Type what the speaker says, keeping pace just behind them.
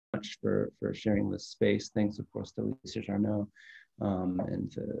much for sharing this space. Thanks, of course, to Lisa Jarnot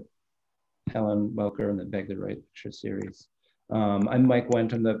and to Helen Welker and the Bagley Wright Lecture Series. I'm Mike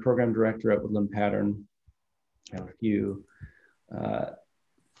Wendt. I'm the program director at Woodland Pattern. I have a few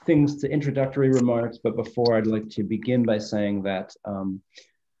things to introductory remarks, but before, I'd like to begin by saying that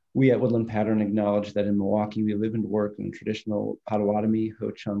we at Woodland Pattern acknowledge that in Milwaukee, we live and work in traditional Potawatomi,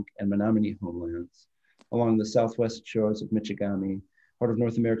 Ho-Chunk, and Menominee homelands along the southwest shores of Michigami, part of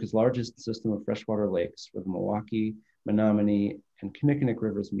North America's largest system of freshwater lakes, where the Milwaukee, Menominee, and Kinnickinnick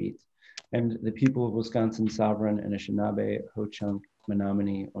rivers meet, and the people of Wisconsin's sovereign and Anishinaabe, Ho-Chunk,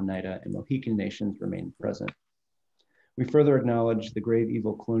 Menominee, Oneida, and Mohican nations remain present. We further acknowledge the grave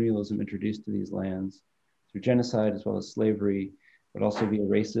evil colonialism introduced to these lands through genocide as well as slavery, but also via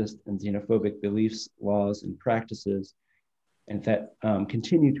racist and xenophobic beliefs, laws, and practices, and that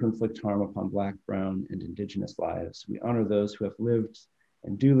continue to inflict harm upon Black, Brown, and Indigenous lives. We honor those who have lived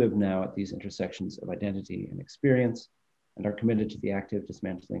and do live now at these intersections of identity and experience, and are committed to the active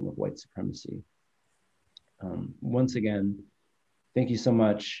dismantling of white supremacy. Once again, thank you so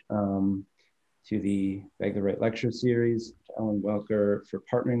much to the Bagley Wright Lecture Series, to Ellen Welker for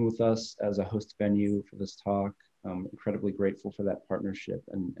partnering with us as a host venue for this talk. I'm incredibly grateful for that partnership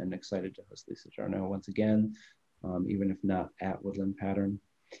and excited to host Lisa Jarnot once again, even if not at Woodland Pattern.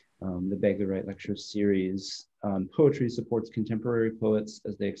 The Bagley Wright Lecture Series on poetry supports contemporary poets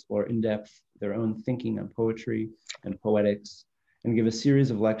as they explore in depth their own thinking on poetry and poetics, and give a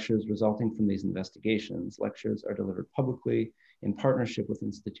series of lectures resulting from these investigations. Lectures are delivered publicly in partnership with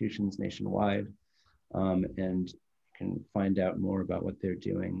institutions nationwide, and you can find out more about what they're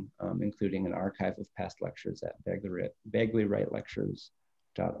doing, including an archive of past lectures at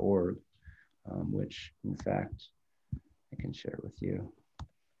bagley-wright-lectures.org, which in fact, I can share with you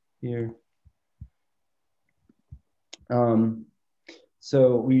here.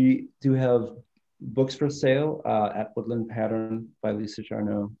 So we do have books for sale at Woodland Pattern by Lisa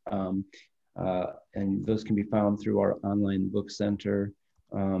Jarnot, and those can be found through our online book center.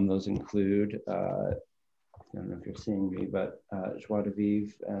 Those include, I don't know if you're seeing me, but Joie de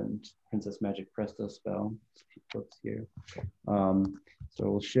Vivre and Princess Magic Presto Spell, books here. So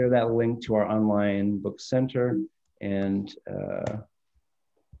we'll share that link to our online book center and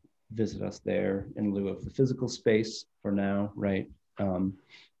visit us there in lieu of the physical space for now, right? And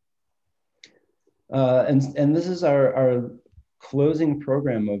this is our closing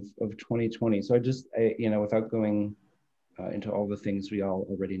program of 2020. So you know, without going into all the things we all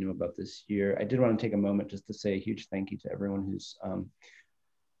already know about this year, I did want to take a moment just to say a huge thank you to everyone who's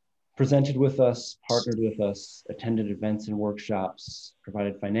presented with us, partnered with us, attended events and workshops,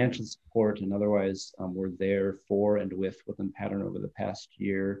 provided financial support, and otherwise were there for and with Woodland Pattern over the past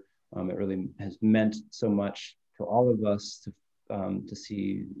year. It really has meant so much to all of us to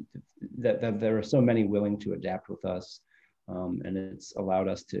see that there are so many willing to adapt with us. And it's allowed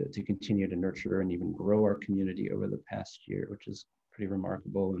us to continue to nurture and even grow our community over the past year, which is pretty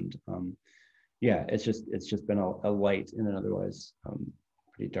remarkable. And yeah, it's just been a light in an otherwise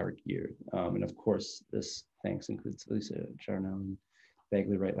pretty dark year. And of course, this thanks includes Lisa Jarnot and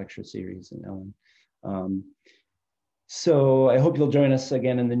Bagley Wright Lecture Series and Ellen. So I hope you'll join us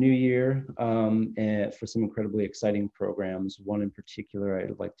again in the new year for some incredibly exciting programs. One in particular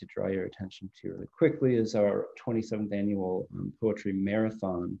I'd like to draw your attention to really quickly is our 27th annual Poetry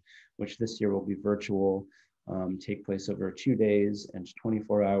Marathon, which this year will be virtual, take place over 2 days and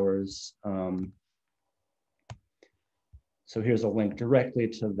 24 hours. So here's a link directly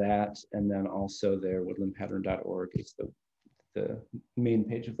to that. And then also there, woodlandpattern.org is the main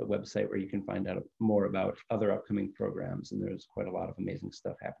page of the website where you can find out more about other upcoming programs. And there's quite a lot of amazing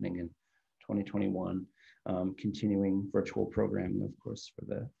stuff happening in 2021, continuing virtual programming, of course, for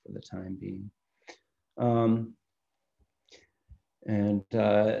the time being.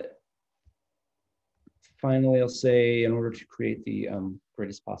 Finally, I'll say, in order to create the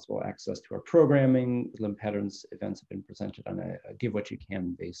greatest possible access to our programming, Woodland Pattern's events have been presented on a give what you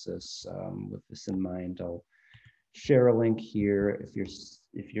can basis. With this in mind, I'll share a link here. If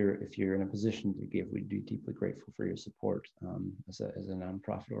you're in a position to give, we'd be deeply grateful for your support as a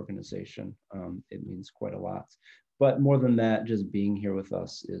nonprofit organization. It means quite a lot. But more than that, just being here with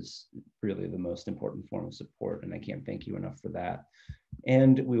us is really the most important form of support, and I can't thank you enough for that.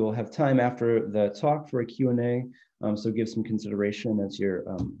 And we will have time after the talk for a Q&A, so give some consideration as you're,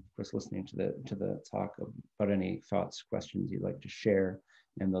 of course, listening to the talk about any thoughts, questions you'd like to share,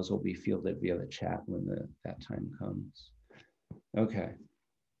 and those will be fielded via the chat when that time comes. Okay,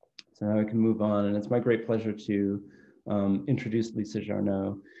 so now we can move on, and it's my great pleasure to introduce Lisa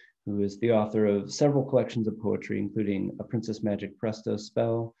Jarnot, who is the author of several collections of poetry, including A Princess Magic Presto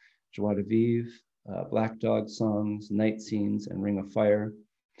Spell, Joie de Vivre, Black Dog Songs, Night Scenes, and Ring of Fire.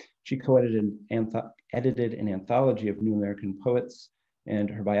 She co-edited edited an anthology of New American poets, and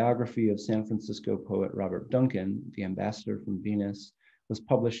her biography of San Francisco poet Robert Duncan, The Ambassador from Venus, was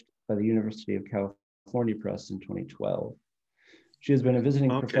published by the University of California Press in 2012. She has been a visiting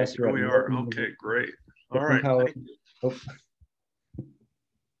professor at Okay, great. All right. College. Oh.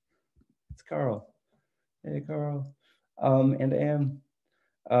 It's Carl. Hey, Carl. And Anne.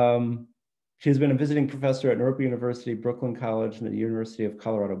 She has been a visiting professor at Norfolk University, Brooklyn College, and the University of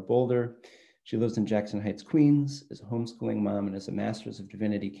Colorado Boulder. She lives in Jackson Heights, Queens, is a homeschooling mom, and is a Master's of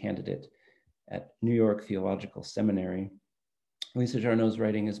Divinity candidate at New York Theological Seminary. Lisa Jarnot's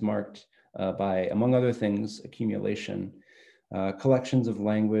writing is marked by, among other things, accumulation, collections of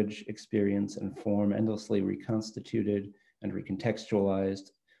language, experience, and form endlessly reconstituted and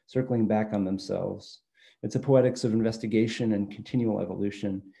recontextualized, circling back on themselves. It's a poetics of investigation and continual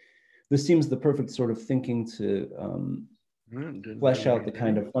evolution. This seems the perfect sort of thinking to flesh out the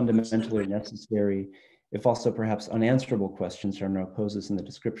kind of fundamentally necessary, if also perhaps unanswerable questions Jarnot poses in the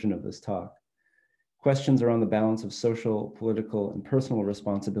description of this talk. Questions around the balance of social, political, and personal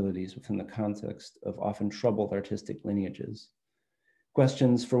responsibilities within the context of often troubled artistic lineages.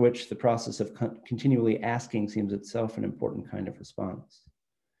 Questions for which the process of continually asking seems itself an important kind of response.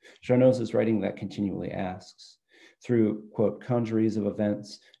 Jarnot's is writing that continually asks. Through, quote, congeries of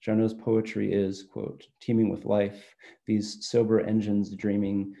events, Jarnot's poetry is, quote, teeming with life, these sober engines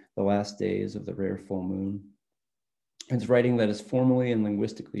dreaming the last days of the rare full moon. It's writing that is formally and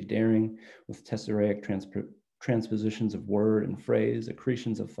linguistically daring, with tesseract transpositions of word and phrase,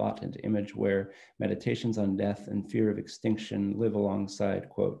 accretions of thought into image, where meditations on death and fear of extinction live alongside,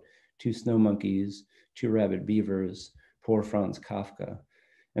 quote, two snow monkeys, two rabid beavers, poor Franz Kafka,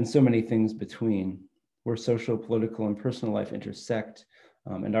 and so many things between, where social, political, and personal life intersect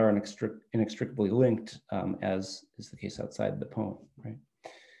and are inextricably linked, as is the case outside the poem, right?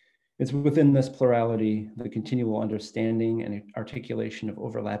 It's within this plurality, the continual understanding and articulation of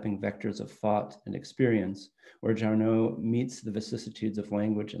overlapping vectors of thought and experience, where Jarnot meets the vicissitudes of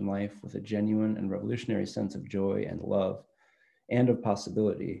language and life with a genuine and revolutionary sense of joy and love, and of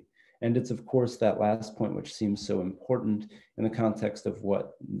possibility. And it's, of course, that last point which seems so important in the context of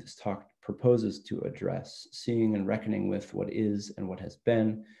what this talk proposes to address, seeing and reckoning with what is and what has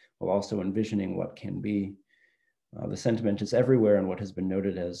been, while also envisioning what can be. The sentiment is everywhere in what has been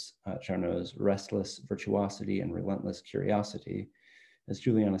noted as Jarnot's restless virtuosity and relentless curiosity. As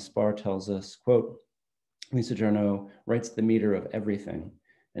Juliana Spar tells us, quote, Lisa Jarnot writes the meter of everything,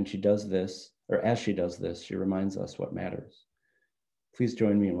 and she does this, or as she does this, she reminds us what matters. Please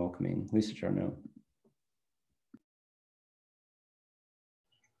join me in welcoming Lisa Jarnot.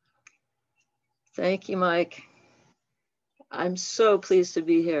 Thank you, Mike. I'm so pleased to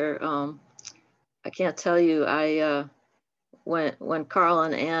be here. I can't tell you, when Carl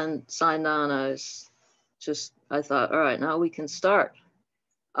and Anne signed on, I thought, all right, now we can start.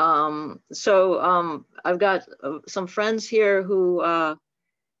 I've got some friends here who are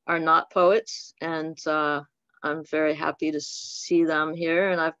not poets, and I'm very happy to see them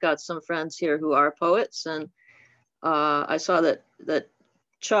here. And I've got some friends here who are poets, and I saw that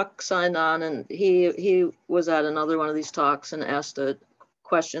Chuck signed on, and he was at another one of these talks and asked a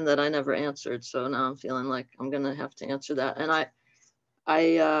question that I never answered. So now I'm feeling like I'm gonna have to answer that. And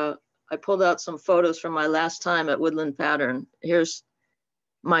I pulled out some photos from my last time at Woodland Pattern. Here's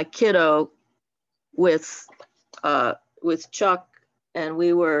my kiddo with Chuck, and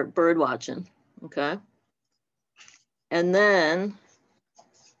we were bird watching, okay? And then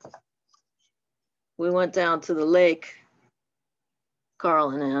we went down to the lake,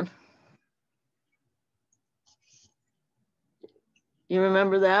 Carl and Ann. You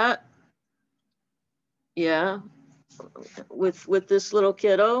remember that? Yeah, with this little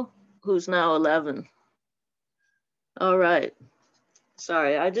kiddo who's now 11. All right,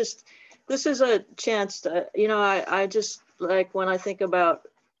 sorry, this is a chance to, I just, like, when I think about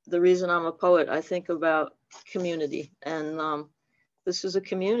the reason I'm a poet, I think about community, and this is a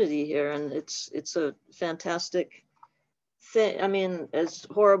community here, and it's a fantastic thing. I mean, as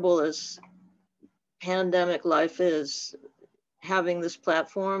horrible as pandemic life is, having this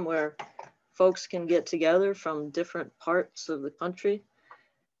platform where folks can get together from different parts of the country,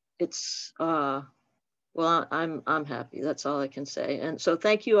 it's well, I'm happy. That's all I can say. And so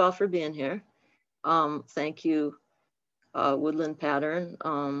thank you all for being here. Thank you, Woodland Pattern.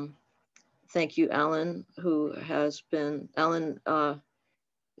 Thank you, Ellen, who has been,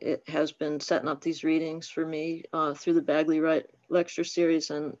 it has been setting up these readings for me through the Bagley Wright Lecture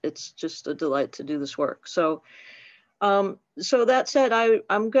Series, and it's just a delight to do this work. So So that said,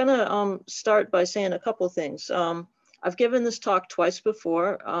 I'm gonna start by saying a couple things. I've given this talk twice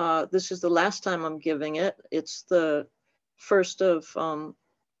before. This is the last time I'm giving it. It's the first of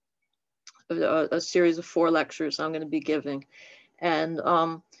a series of 4 lectures I'm going to be giving. And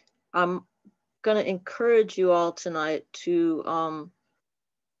I'm going to encourage you all tonight to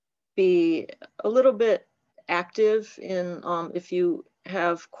be a little bit active in, if you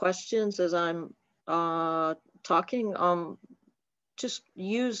have questions as I'm talking, just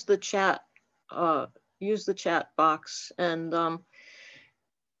use the chat box, and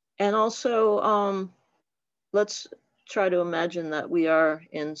also let's try to imagine that we are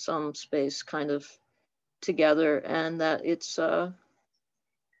in some space kind of together, and that it's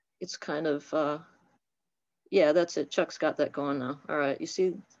kind of yeah, that's it. Chuck's got that going now. All right, you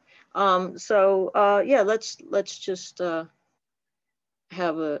see. Yeah, let's just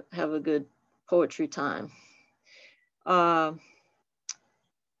have a good poetry time. I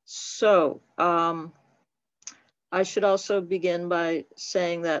should also begin by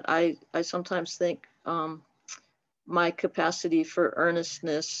saying that I sometimes think my capacity for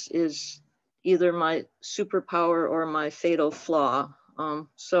earnestness is either my superpower or my fatal flaw. I'm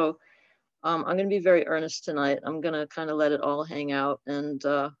going to be very earnest tonight. I'm going to kind of let it all hang out, and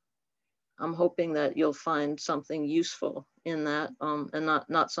I'm hoping that you'll find something useful in that, and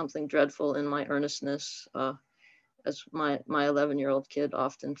not something dreadful in my earnestness, as my 11-year-old kid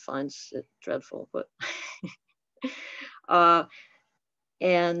often finds it dreadful. But I've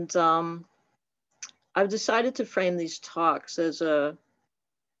decided to frame these talks as I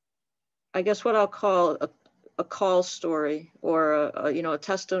guess what I'll call a call story, or a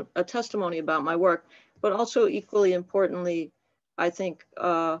testimony about my work, but also equally importantly, I think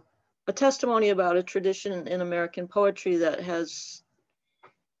a testimony about a tradition in American poetry that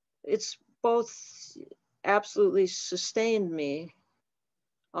it's both absolutely sustained me,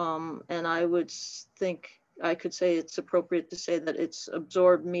 and I would think I could say it's appropriate to say that it's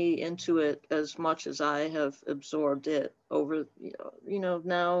absorbed me into it as much as I have absorbed it over,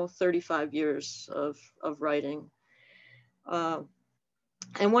 now 35 years of writing.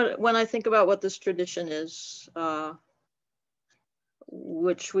 And when I think about what this tradition is,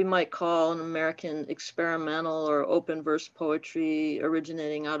 which we might call an American experimental or open verse poetry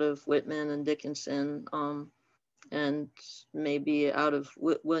originating out of Whitman and Dickinson, and maybe out of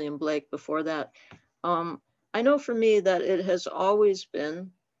William Blake before that, I know for me that it has always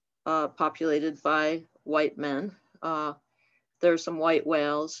been populated by white men. There are some white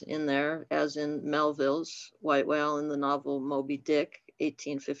whales in there, as in Melville's white whale in the novel Moby Dick,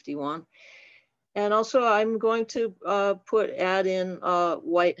 1851. And also I'm going to add in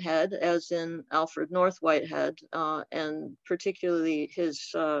Whitehead, as in Alfred North Whitehead, and particularly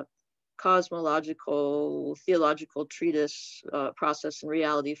his cosmological theological treatise, Process and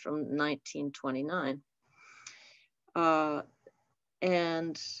Reality, from 1929.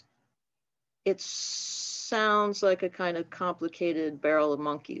 And it sounds like a kind of complicated barrel of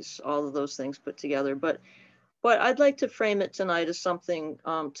monkeys, all of those things put together, but I'd like to frame it tonight as something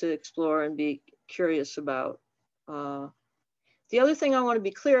to explore and be curious about. The other thing I want to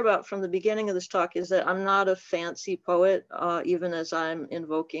be clear about from the beginning of this talk is that I'm not a fancy poet, even as I'm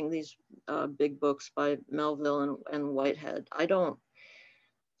invoking these big books by Melville and Whitehead. I don't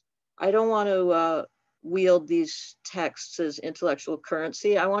want to wield these texts as intellectual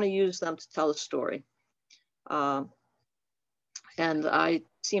currency. I want to use them to tell a story. And I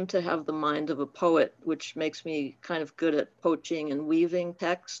seem to have the mind of a poet, which makes me kind of good at poaching and weaving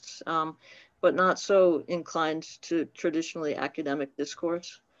texts, but not so inclined to traditionally academic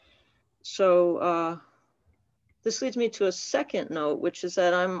discourse. So this leads me to a second note, which is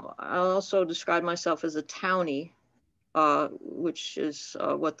that I'll also describe myself as a townie, which is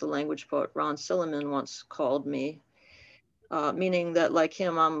what the language poet Ron Silliman once called me, meaning that, like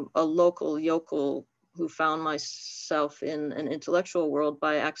him, I'm a local yokel who found myself in an intellectual world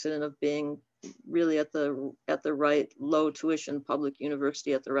by accident of being really at the right low tuition public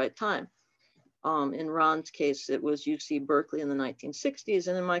university at the right time. In Ron's case, it was UC Berkeley in the 1960s,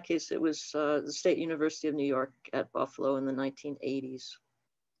 and in my case, it was the State University of New York at Buffalo in the 1980s.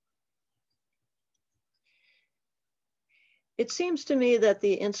 It seems to me that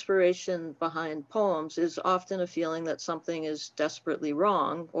the inspiration behind poems is often a feeling that something is desperately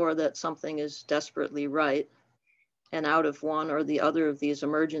wrong, or that something is desperately right. And out of one or the other of these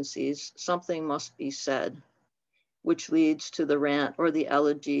emergencies, something must be said, which leads to the rant or the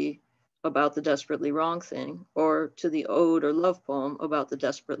elegy about the desperately wrong thing, or to the ode or love poem about the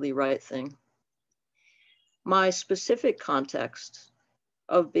desperately right thing. My specific context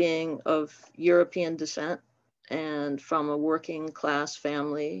of being of European descent and from a working class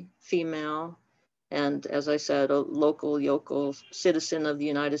family, female, and as I said, a local yokel citizen of the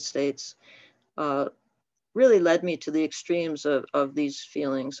United States, really led me to the extremes of these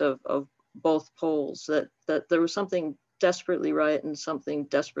feelings of both poles, that there was something desperately right and something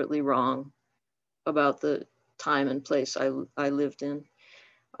desperately wrong about the time and place I lived in.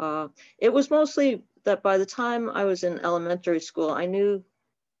 It was mostly that by the time I was in elementary school, I knew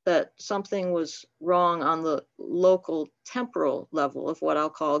that something was wrong on the local temporal level of what I'll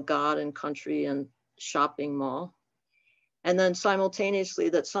call God and country and shopping mall. And then simultaneously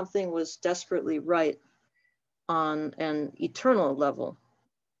that something was desperately right on an eternal level,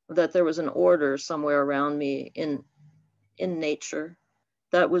 that there was an order somewhere around me in nature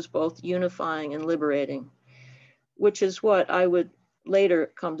that was both unifying and liberating, which is what I would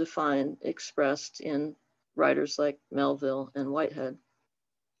later come to find expressed in writers like Melville and Whitehead.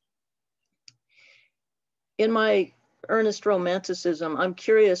 In my earnest romanticism, I'm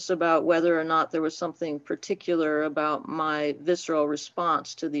curious about whether or not there was something particular about my visceral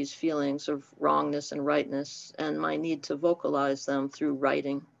response to these feelings of wrongness and rightness and my need to vocalize them through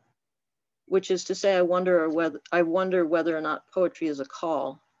writing, which is to say, I wonder whether or not poetry is a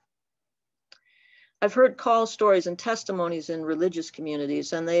call. I've heard call stories and testimonies in religious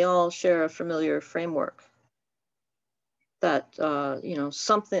communities, and they all share a familiar framework. That,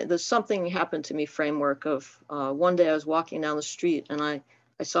 there's something happened to me framework of one day I was walking down the street and I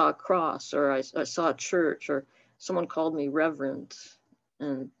saw a cross, or I saw a church, or someone called me reverend,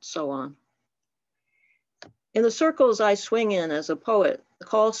 and so on. In the circles I swing in as a poet, the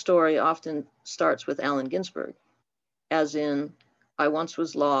call story often starts with Allen Ginsberg, as in, I once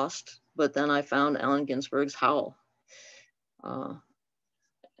was lost, but then I found Allen Ginsberg's Howl.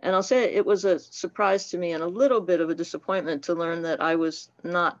 And I'll say it was a surprise to me and a little bit of a disappointment to learn that I was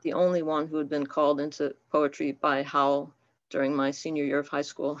not the only one who had been called into poetry by Howl during my senior year of high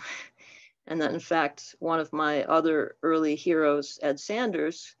school. And that in fact, one of my other early heroes, Ed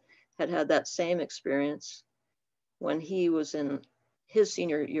Sanders, had that same experience when he was in his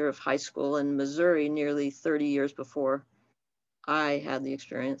senior year of high school in Missouri, nearly 30 years before I had the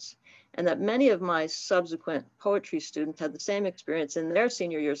experience. And that many of my subsequent poetry students had the same experience in their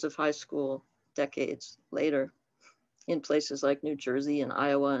senior years of high school decades later in places like New Jersey and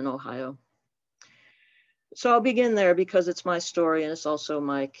Iowa and Ohio. So I'll begin there because it's my story and it's also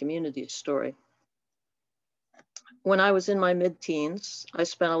my community's story. When I was in my mid-teens, I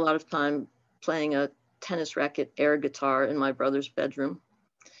spent a lot of time playing a tennis racket air guitar in my brother's bedroom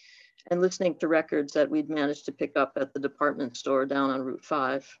and listening to records that we'd managed to pick up at the department store down on Route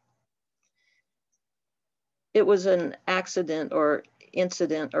 5. It was an accident or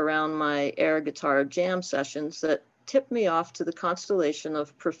incident around my air guitar jam sessions that tipped me off to the constellation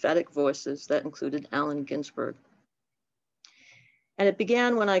of prophetic voices that included Allen Ginsberg. And it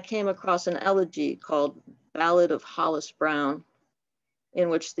began when I came across an elegy called Ballad of Hollis Brown, in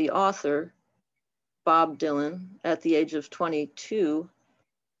which the author, Bob Dylan, at the age of 22,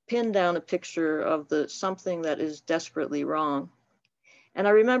 pinned down a picture of the something that is desperately wrong. And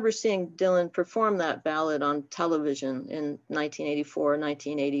I remember seeing Dylan perform that ballad on television in 1984,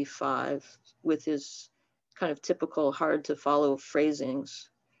 1985, with his kind of typical hard to follow phrasings.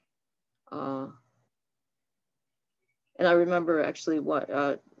 And I remember actually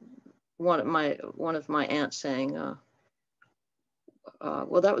what one of my aunts saying,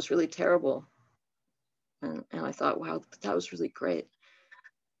 well, that was really terrible. And I thought, wow, that was really great.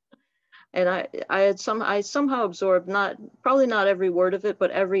 And I somehow absorbed probably not every word of it,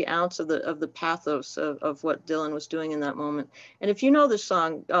 but every ounce of the pathos of what Dylan was doing in that moment. And if you know the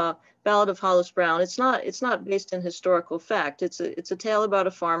song, Ballad of Hollis Brown, it's not based in historical fact. It's a tale about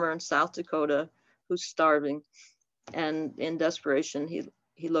a farmer in South Dakota who's starving, and in desperation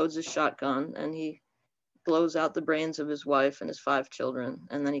he loads his shotgun and he blows out the brains of his wife and his 5 children,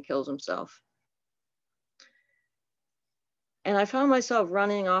 and then he kills himself. And I found myself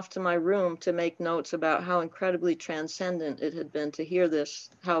running off to my room to make notes about how incredibly transcendent it had been to hear this,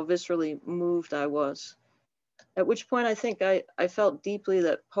 how viscerally moved I was. At which point I think I felt deeply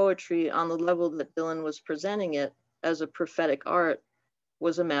that poetry on the level that Dylan was presenting it as a prophetic art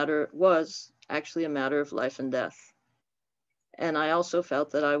was actually a matter of life and death. And I also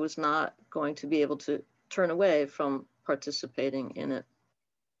felt that I was not going to be able to turn away from participating in it.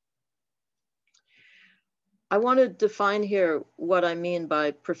 I want to define here what I mean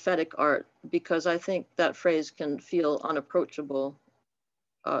by prophetic art, because I think that phrase can feel unapproachable,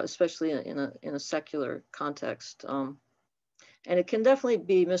 especially in a secular context. And it can definitely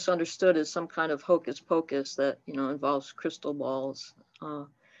be misunderstood as some kind of hocus pocus that involves crystal balls.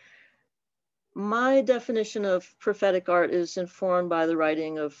 My definition of prophetic art is informed by the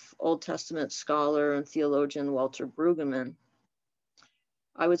writing of Old Testament scholar and theologian Walter Brueggemann.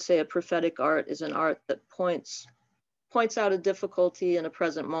 I would say a prophetic art is an art that points out a difficulty in a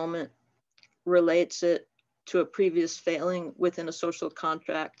present moment, relates it to a previous failing within a social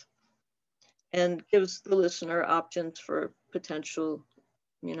contract, and gives the listener options for potential,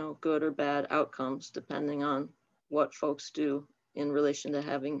 good or bad outcomes, depending on what folks do in relation to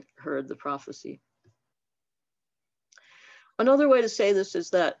having heard the prophecy. Another way to say this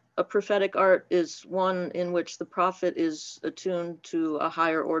is that a prophetic art is one in which the prophet is attuned to a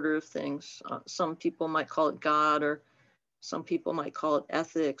higher order of things. Some people might call it God, or some people might call it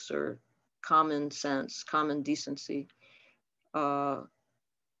ethics or common sense, common decency.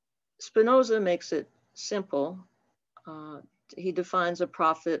 Spinoza makes it simple. He defines a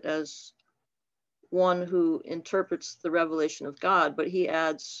prophet as one who interprets the revelation of God, but he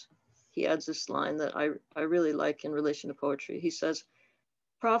adds this line that I really like in relation to poetry. He says,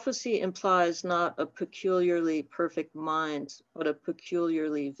 prophecy implies not a peculiarly perfect mind, but a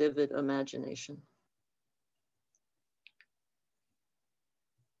peculiarly vivid imagination.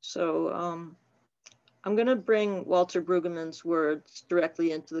 So I'm going to bring Walter Brueggemann's words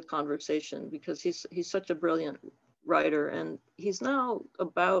directly into the conversation because he's such a brilliant writer, and he's now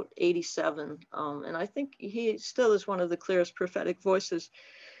about 87, and I think he still is one of the clearest prophetic voices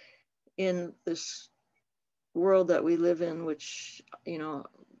in this world that we live in, which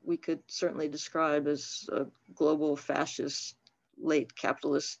we could certainly describe as a global fascist, late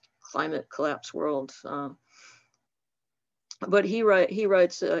capitalist climate collapse world. But he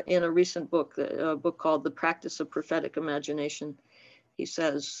writes in a recent book, a book called The Practice of Prophetic Imagination. He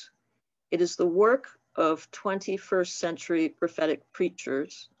says, it is the work of 21st century prophetic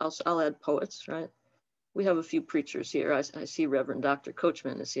preachers. I'll add poets, right? We have a few preachers here. I see Reverend Dr.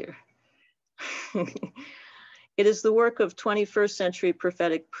 Coachman is here. It is the work of 21st century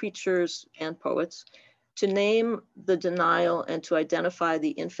prophetic preachers and poets to name the denial and to identify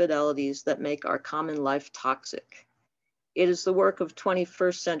the infidelities that make our common life toxic. It is the work of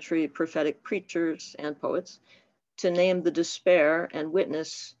 21st century prophetic preachers and poets to name the despair and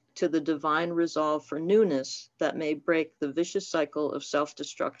witness to the divine resolve for newness that may break the vicious cycle of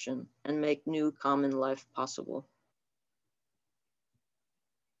self-destruction and make new common life possible.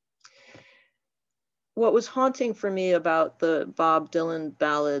 What was haunting for me about the Bob Dylan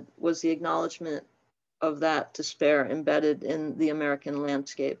ballad was the acknowledgement of that despair embedded in the American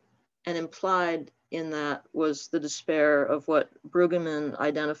landscape, and implied in that was the despair of what Brueggemann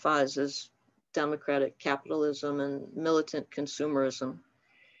identifies as democratic capitalism and militant consumerism.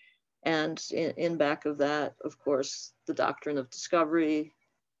 And in back of that, of course, the doctrine of discovery,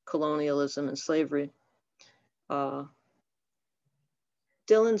 colonialism, and slavery.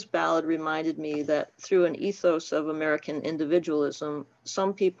 Dylan's ballad reminded me that through an ethos of American individualism,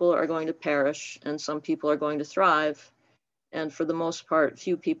 some people are going to perish and some people are going to thrive. And for the most part,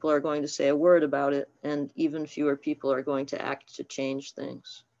 few people are going to say a word about it, and even fewer people are going to act to change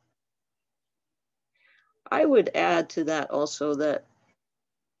things. I would add to that also that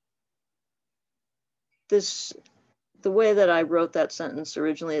the way that I wrote that sentence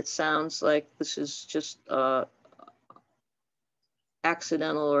originally, it sounds like this is just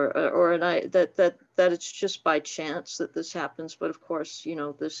accidental that it's just by chance that this happens. But of course,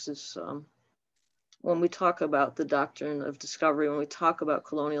 this is when we talk about the doctrine of discovery, when we talk about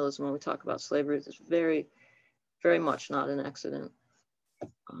colonialism, when we talk about slavery, it's very, very much not an accident.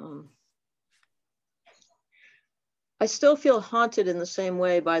 I still feel haunted in the same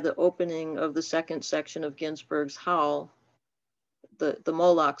way by the opening of the second section of Ginsberg's Howl, the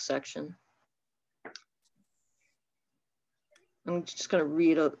Moloch section. I'm just going to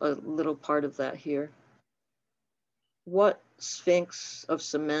read a little part of that here. What sphinx of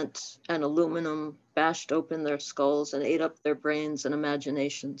cement and aluminum bashed open their skulls and ate up their brains and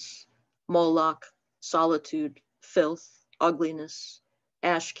imaginations? Moloch, solitude, filth, ugliness,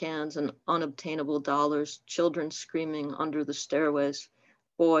 ash cans and unobtainable dollars, children screaming under the stairways,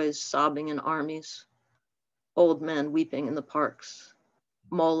 boys sobbing in armies, old men weeping in the parks.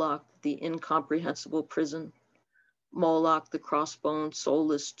 Moloch, the incomprehensible prison. Moloch, the crossbone,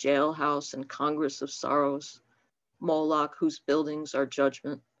 soulless jailhouse and congress of sorrows. Moloch, whose buildings are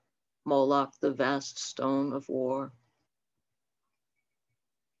judgment. Moloch, the vast stone of war.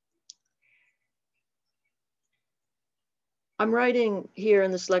 I'm writing here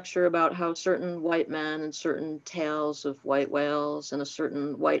in this lecture about how certain white men and certain tales of white whales and a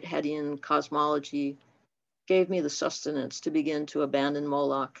certain Whiteheadian cosmology gave me the sustenance to begin to abandon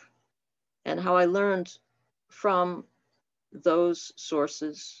Moloch, and how I learned from those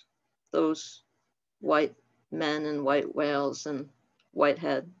sources those white men and white whales and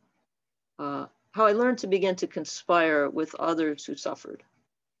Whitehead, how I learned to begin to conspire with others who suffered,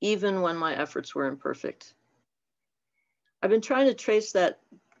 even when my efforts were imperfect. I've been trying to trace that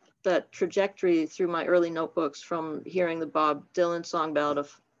trajectory through my early notebooks, from hearing the Bob Dylan song ballad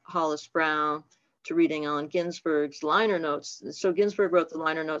of Hollis Brown to reading Allen Ginsberg's liner notes. So Ginsberg wrote the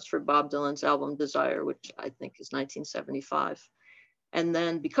liner notes for Bob Dylan's album Desire, which I think is 1975. And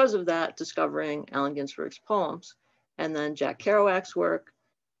then because of that, discovering Allen Ginsberg's poems, and then Jack Kerouac's work,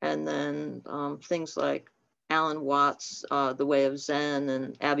 and then things like Alan Watts' The Way of Zen,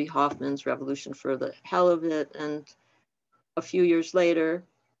 and Abby Hoffman's Revolution for the Hell of It. And a few years later,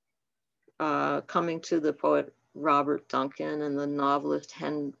 coming to the poet Robert Duncan and the novelist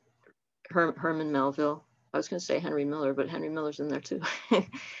Herman Melville. I was going to say Henry Miller, but Henry Miller's in there too.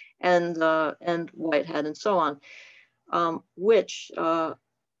 and Whitehead and so on, which,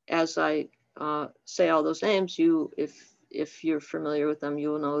 as I say all those names, if you're familiar with them, you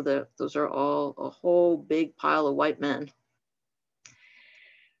will know that those are all a whole big pile of white men.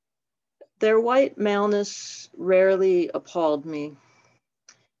 Their white maleness rarely appalled me,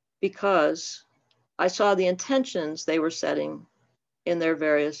 because I saw the intentions they were setting in their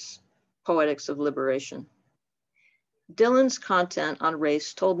various poetics of liberation. Dylan's content on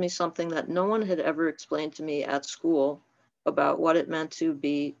race told me something that no one had ever explained to me at school about what it meant to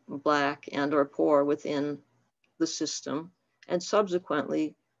be Black and or poor within the system, and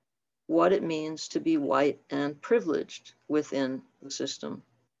subsequently what it means to be white and privileged within the system.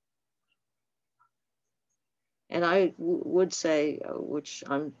 And I would say, which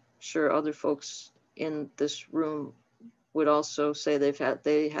I'm sure other folks in this room would also say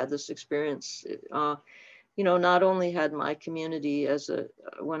they had this experience. Not only had my community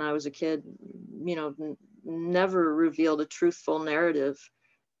when I was a kid, never revealed a truthful narrative,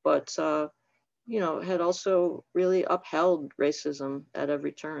 but had also really upheld racism at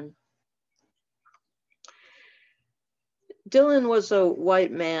every turn. Dylan was a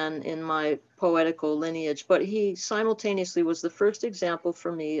white man in my poetical lineage, but he simultaneously was the first example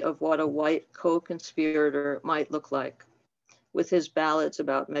for me of what a white co-conspirator might look like, with his ballads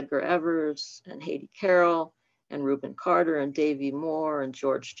about Medgar Evers and Haiti Carroll and Reuben Carter and Davy Moore and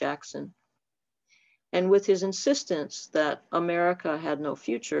George Jackson. And with his insistence that America had no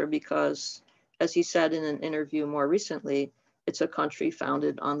future because, as he said in an interview more recently, it's a country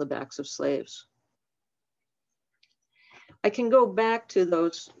founded on the backs of slaves. I can go back to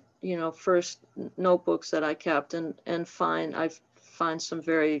those, first notebooks that I kept and find some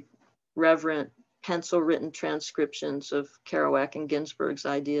very reverent pencil-written transcriptions of Kerouac and Ginsberg's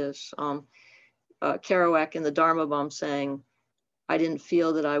ideas. Kerouac in the Dharma Bum saying, "I didn't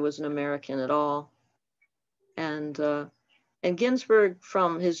feel that I was an American at all." And Ginsberg,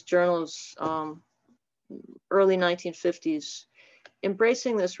 from his journals, early 1950s,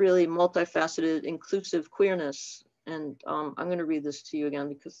 embracing this really multifaceted, inclusive queerness. And I'm going to read this to you again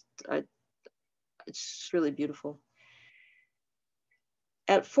because it's really beautiful.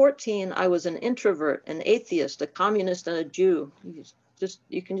 At 14, I was an introvert, an atheist, a communist, and a Jew.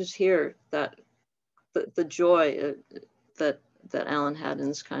 You can just hear that the joy that Allen had in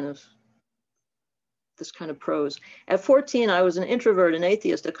this kind of prose. At 14, I was an introvert, an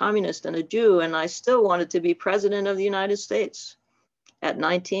atheist, a communist, and a Jew, and I still wanted to be president of the United States. At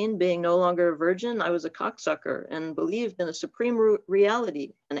 19, being no longer a virgin, I was a cocksucker and believed in a supreme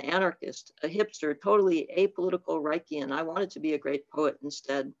reality, an anarchist, a hipster, totally apolitical Reichian. I wanted to be a great poet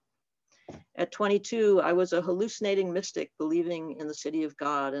instead. At 22, I was a hallucinating mystic believing in the city of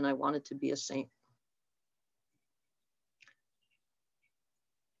God, and I wanted to be a saint.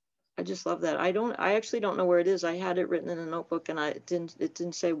 I just love that. I actually don't know where it is. I had it written in a notebook and it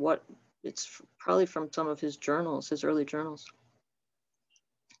didn't say what. It's probably from some of his journals, his early journals.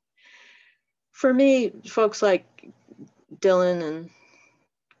 For me, folks like Dylan and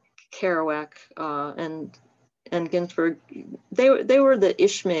Kerouac and Ginsberg, they were the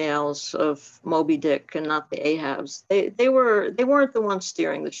Ishmaels of Moby Dick and not the Ahabs. They weren't the ones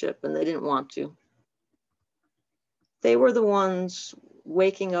steering the ship, and they didn't want to. They were the ones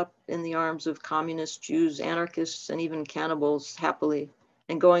waking up in the arms of communists, Jews, anarchists, and even cannibals happily,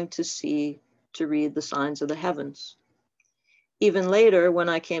 and going to sea to read the signs of the heavens. Even later, when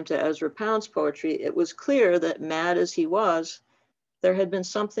I came to Ezra Pound's poetry, it was clear that, mad as he was, there had been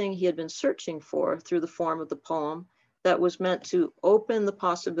something he had been searching for through the form of the poem that was meant to open the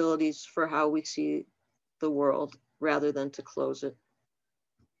possibilities for how we see the world rather than to close it.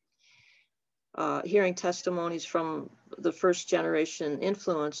 Hearing testimonies from the first generation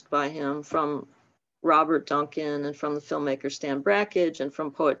influenced by him, from Robert Duncan and from the filmmaker Stan Brakhage and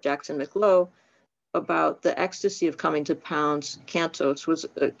from poet Jackson McLough about the ecstasy of coming to Pound's cantos was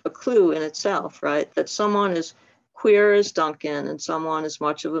a clue in itself, right? That someone as queer as Duncan and someone as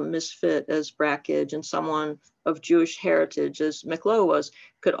much of a misfit as Brakhage and someone of Jewish heritage as McLough was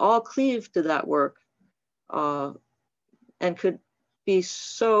could all cleave to that work and could be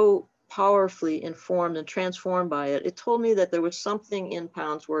so powerfully informed and transformed by it. It told me that there was something in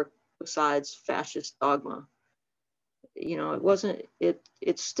Pound's work besides fascist dogma. You know, it wasn't,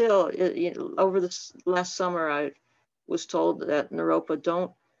 it's still, you know, over this last summer, I was told that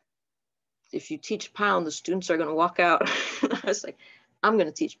Naropa, if you teach Pound, the students are going to walk out. I was like, I'm going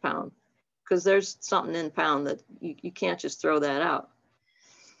to teach Pound because there's something in Pound that you can't just throw that out.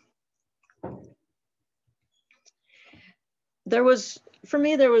 For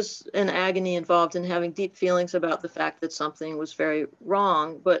me, there was an agony involved in having deep feelings about the fact that something was very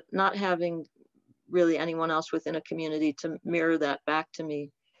wrong, but not having really anyone else within a community to mirror that back to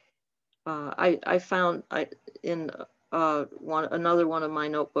me. I found in another one of my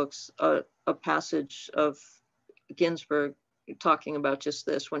notebooks a passage of Ginsberg talking about just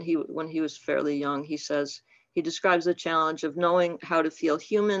this. When he was fairly young, he says, he describes the challenge of knowing how to feel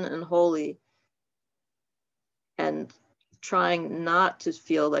human and holy and trying not to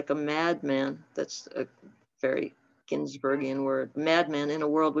feel like a madman. That's a very Ginsbergian word, madman in a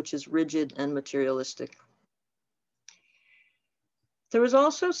world which is rigid and materialistic. There was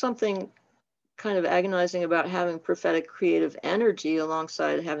also something kind of agonizing about having prophetic creative energy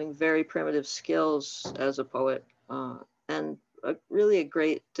alongside having very primitive skills as a poet, and really a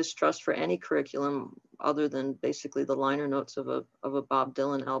great distrust for any curriculum other than basically the liner notes of a Bob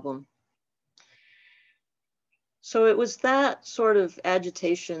Dylan album. So it was that sort of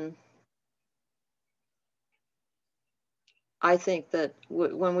agitation, I think, that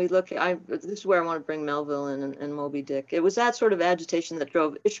when we look at, this is where I want to bring Melville in and Moby Dick. It was that sort of agitation that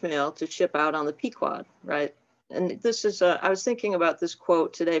drove Ishmael to ship out on the Pequod, right? And this is, I was thinking about this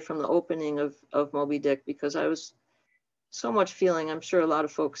quote today from the opening of Moby Dick, because I was so much feeling, I'm sure a lot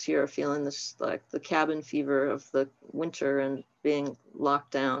of folks here are feeling this, like the cabin fever of the winter and being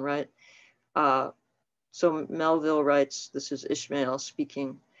locked down, right? So Melville writes, this is Ishmael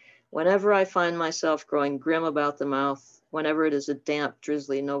speaking, "Whenever I find myself growing grim about the mouth, whenever it is a damp,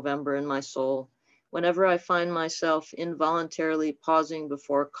 drizzly November in my soul, whenever I find myself involuntarily pausing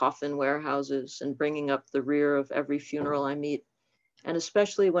before coffin warehouses and bringing up the rear of every funeral I meet, and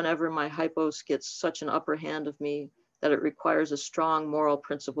especially whenever my hypos gets such an upper hand of me that it requires a strong moral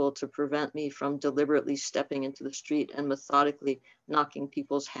principle to prevent me from deliberately stepping into the street and methodically knocking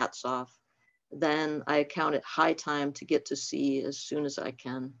people's hats off, then I account it high time to get to sea as soon as I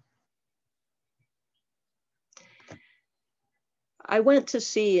can." I went to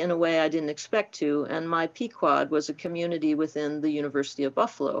sea in a way I didn't expect to, and my Pequod was a community within the University of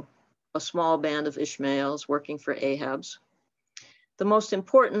Buffalo, a small band of Ishmaels working for Ahab's. The most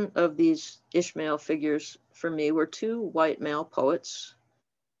important of these Ishmael figures for me were two white male poets,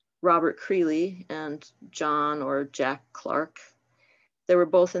 Robert Creeley and John or Jack Clark. They were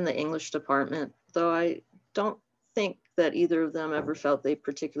both in the English department, though I don't think that either of them ever felt they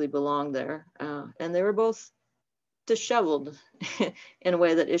particularly belonged there. And they were both disheveled in a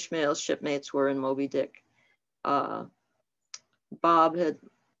way that Ishmael's shipmates were in Moby Dick. Bob had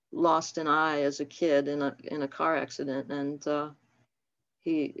lost an eye as a kid in a car accident, and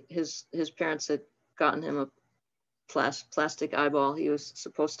his parents had gotten him a plastic eyeball he was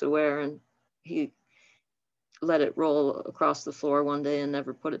supposed to wear, and he let it roll across the floor one day and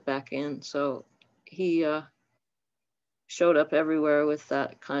never put it back in. So he showed up everywhere with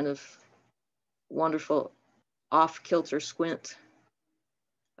that kind of wonderful off-kilter squint.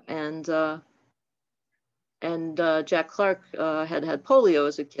 And Jack Clark had polio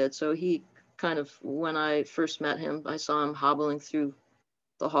as a kid. So he kind of, when I first met him, I saw him hobbling through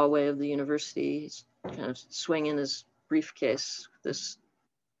the hallway of the university. He's kind of swinging his briefcase, this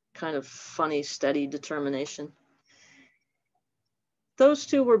kind of funny, steady determination. Those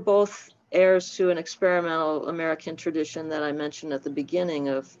two were both heirs to an experimental American tradition that I mentioned at the beginning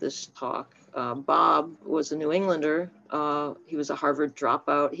of this talk. Bob was a New Englander. He was a Harvard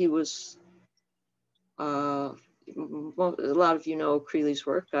dropout. He was, well, a lot of you know Creeley's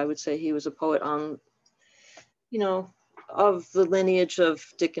work. I would say he was a poet on, of the lineage of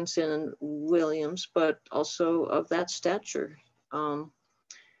Dickinson and Williams, but also of that stature.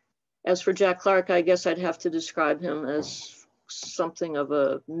 As for Jack Clark, I guess I'd have to describe him as something of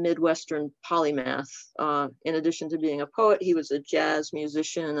a Midwestern polymath. In addition to being a poet, he was a jazz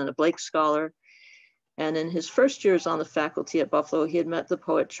musician and a Blake scholar. And in his first years on the faculty at Buffalo, he had met the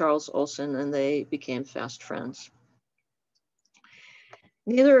poet Charles Olson, and they became fast friends.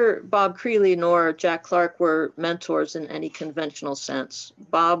 Neither Bob Creeley nor Jack Clark were mentors in any conventional sense.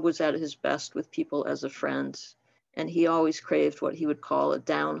 Bob was at his best with people as a friend, and he always craved what he would call a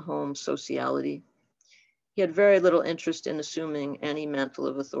down-home sociality. He had very little interest in assuming any mantle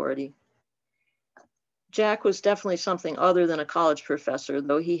of authority. Jack was definitely something other than a college professor,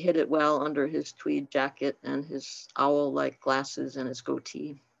 though he hid it well under his tweed jacket and his owl-like glasses and his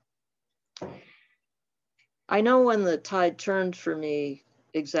goatee. I know when the tide turned for me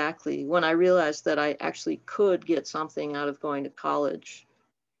exactly, when I realized that I actually could get something out of going to college.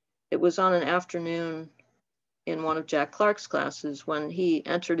 It was on an afternoon in one of Jack Clark's classes when he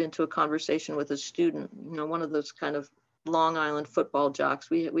entered into a conversation with a student, you know, one of those kind of Long Island football jocks.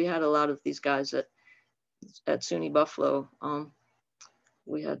 We had a lot of these guys at SUNY Buffalo.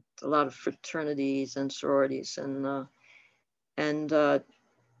 We had a lot of fraternities and sororities, and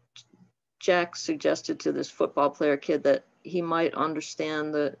Jack suggested to this football player kid that he might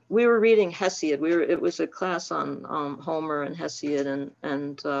understand that we were reading Hesiod. It was a class on Homer and Hesiod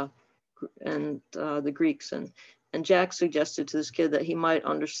and the Greeks, and Jack suggested to this kid that he might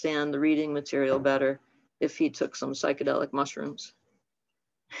understand the reading material better if he took some psychedelic mushrooms.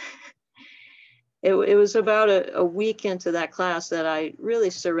 It was about a week into that class that I really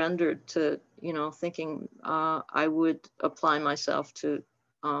surrendered to, you know, thinking I would apply myself to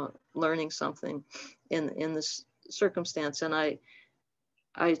learning something in this circumstance. And I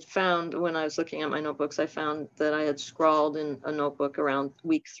found, when I was looking at my notebooks, I found that I had scrawled in a notebook around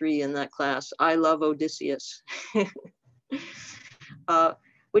week 3 in that class, "I love Odysseus,"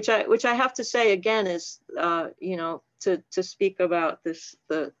 which I have to say again is, you know, to speak about this,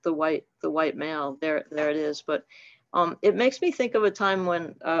 the white male, there it is. But it makes me think of a time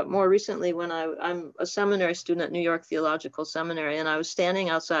when, more recently, when I'm a seminary student at New York Theological Seminary, and I was standing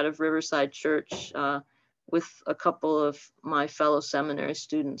outside of Riverside Church with a couple of my fellow seminary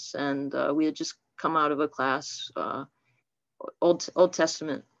students, and we had just come out of a class, Old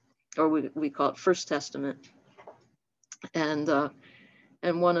Testament, or we call it First Testament, and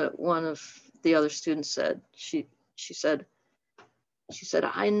one of the other students said, she said,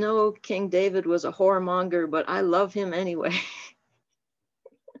 "I know King David was a whoremonger, but I love him anyway."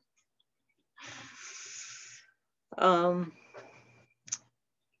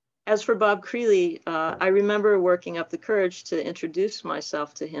 As for Bob Creeley, I remember working up the courage to introduce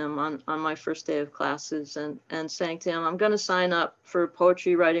myself to him on my first day of classes and saying to him, "I'm going to sign up for a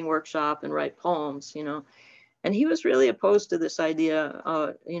poetry writing workshop and write poems," you know. And he was really opposed to this idea,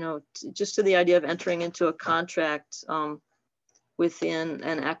 you know, just to the idea of entering into a contract within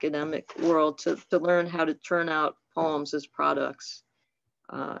an academic world to learn how to turn out poems as products.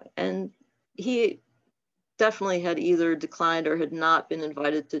 And he definitely had either declined or had not been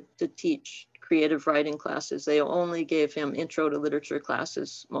invited to teach creative writing classes. They only gave him intro to literature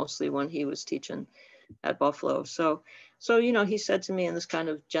classes, mostly when he was teaching at Buffalo. So, you know, he said to me in this kind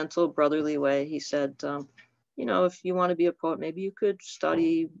of gentle, brotherly way, he said, you know, if you want to be a poet, maybe you could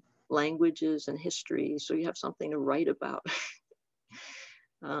study languages and history so you have something to write about.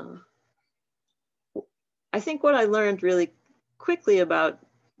 I think what I learned really quickly about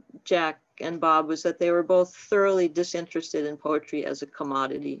Jack and Bob was that they were both thoroughly disinterested in poetry as a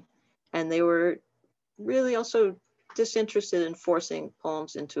commodity. And they were really also disinterested in forcing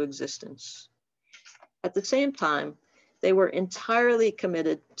poems into existence. At the same time, they were entirely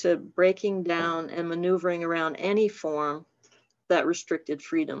committed to breaking down and maneuvering around any form that restricted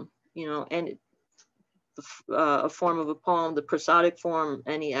freedom, you know, and a form of a poem, the prosodic form,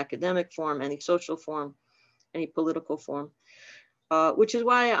 any academic form, any social form, any political form. Which is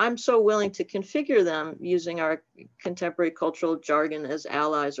why I'm so willing to configure them using our contemporary cultural jargon as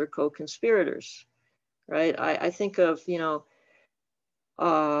allies or co-conspirators, right? I think of, you know,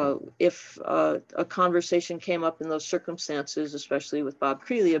 if a conversation came up in those circumstances, especially with Bob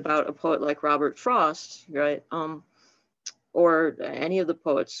Creeley, about a poet like Robert Frost, right? Or any of the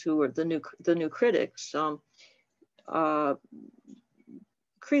poets who were the new critics,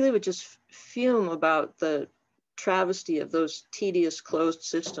 Creeley would just fume about the travesty of those tedious closed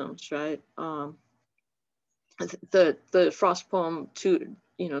systems, right? The Frost poem, two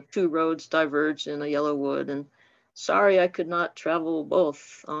roads diverge in a yellow wood, and sorry I could not travel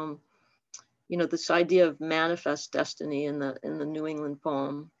both. You know, this idea of manifest destiny in the New England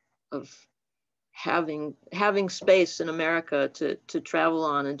poem of having space in America to travel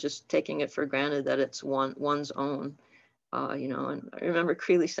on and just taking it for granted that it's one's own. You know, and I remember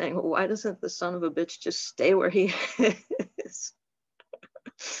Creeley saying, "Well, why doesn't the son of a bitch just stay where he is?"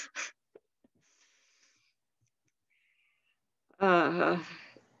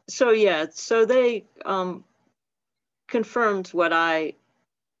 So yeah, so they confirmed what I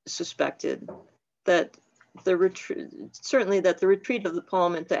suspected, that the retreat, certainly that the retreat of the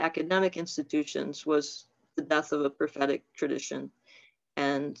poem into academic institutions was the death of a prophetic tradition.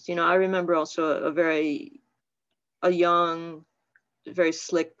 And, you know, I remember also a young, very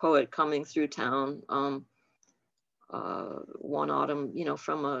slick poet coming through town one autumn, you know,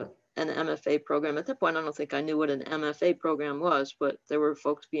 from an MFA program. At that point, I don't think I knew what an MFA program was, but there were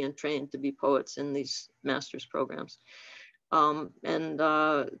folks being trained to be poets in these master's programs.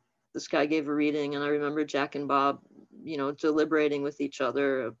 This guy gave a reading, and I remember Jack and Bob, you know, deliberating with each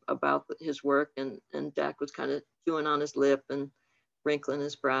other about his work, and Jack was kind of chewing on his lip and wrinkling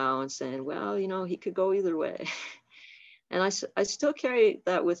his brow and saying, well, you know, he could go either way. And I still carry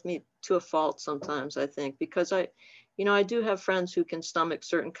that with me to a fault sometimes, I think, because I do have friends who can stomach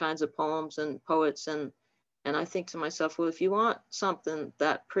certain kinds of poems and poets, and I think to myself, well, if you want something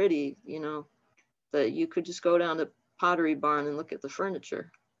that pretty, you know, that you could just go down to Pottery Barn and look at the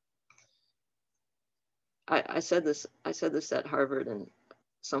furniture. I said this at Harvard, and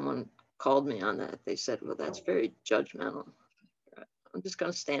someone called me on that. They said, well, that's very judgmental. I'm just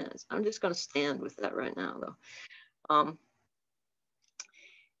going to stand with that right now, though.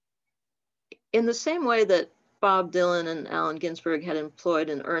 In the same way that Bob Dylan and Allen Ginsberg had employed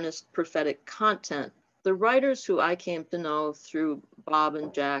an earnest prophetic content, the writers who I came to know through Bob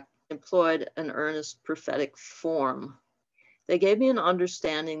and Jack employed an earnest prophetic form. They gave me an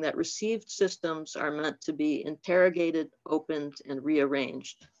understanding that received systems are meant to be interrogated, opened, and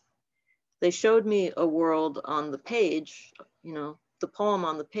rearranged. They showed me a world on the page, you know, the poem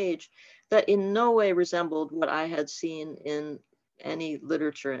on the page, that in no way resembled what I had seen in any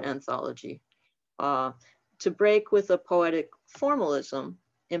literature anthology. To break with a poetic formalism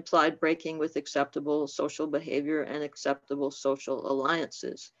implied breaking with acceptable social behavior and acceptable social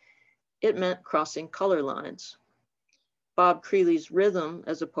alliances. It meant crossing color lines. Bob Creeley's rhythm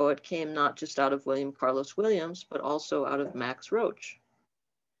as a poet came not just out of William Carlos Williams, but also out of Max Roach.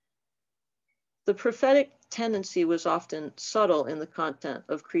 The prophetic tendency was often subtle in the content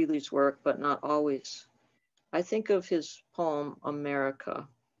of Creeley's work, but not always. I think of his poem, America.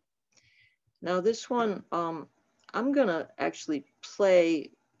 Now this one, I'm gonna actually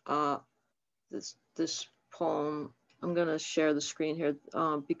play this poem. I'm gonna share the screen here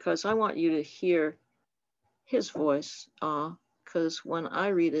because I want you to hear his voice, because when I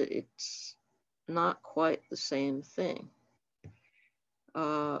read it, it's not quite the same thing.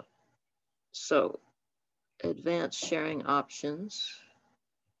 So advanced sharing options.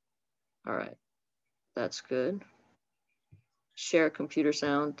 All right, that's good. Share computer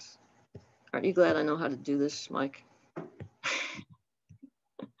sound. Aren't you glad I know how to do this, Mike?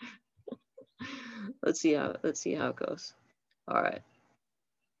 Let's see how it goes. All right.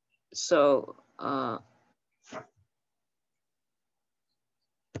 So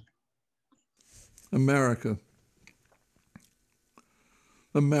America.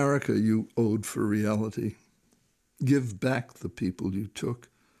 America you owed for reality. Give back the people you took.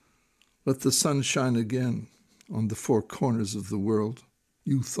 Let the sun shine again on the four corners of the world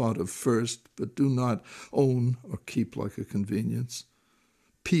you thought of first, but do not own or keep like a convenience.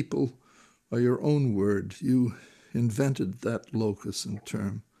 People are your own word. You invented that locus and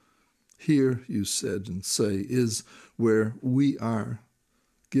term. Here, you said and say, is where we are.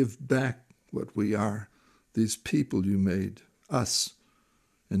 Give back what we are, these people you made, us,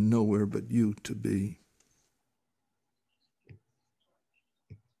 and nowhere but you to be.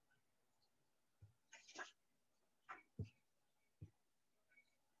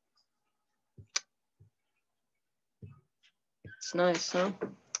 it's nice, huh?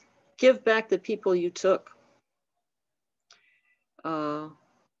 Give back the people you took.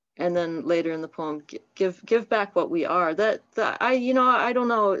 And then later in the poem, give back what we are. That I don't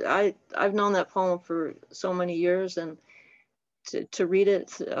know. I've known that poem for so many years, and to read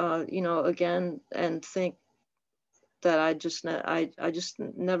it, again and think that I just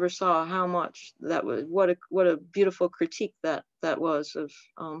never saw how much that was. What a beautiful critique that was of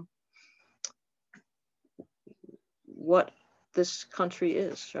what this country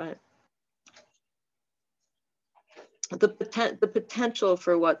is, right? The potential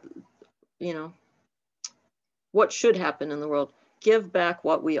for what should happen in the world. Give back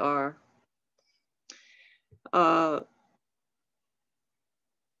what we are.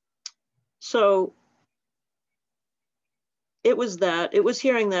 So it was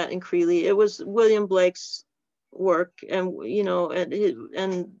hearing that in Creeley. It was William Blake's work, and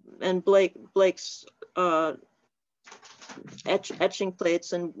Blake's etching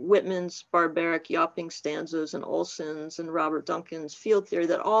plates and Whitman's barbaric yawping stanzas and Olson's and Robert Duncan's field theory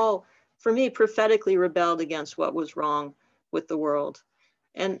that all, for me, prophetically rebelled against what was wrong with the world.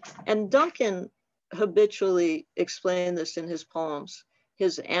 And Duncan habitually explained this in his poems,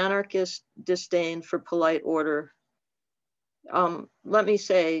 his anarchist disdain for polite order. Let me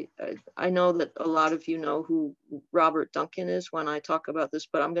say, I know that a lot of you know who Robert Duncan is when I talk about this,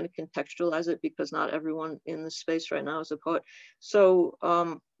 but I'm going to contextualize it because not everyone in this space right now is a poet. So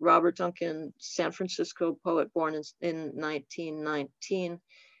Robert Duncan, San Francisco poet, born in 1919,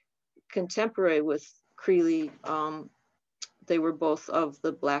 contemporary with Creeley. They were both of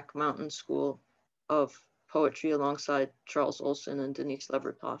the Black Mountain School of Poetry alongside Charles Olson and Denise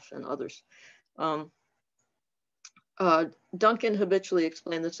Levertov and others. Duncan habitually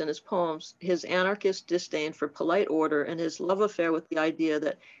explained this in his poems, his anarchist disdain for polite order and his love affair with the idea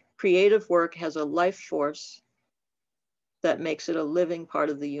that creative work has a life force that makes it a living part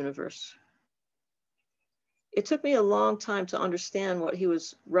of the universe. It took me a long time to understand what he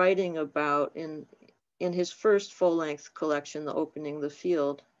was writing about in his first full-length collection, The Opening the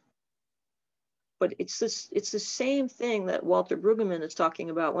Field. But it's the same thing that Walter Brueggemann is talking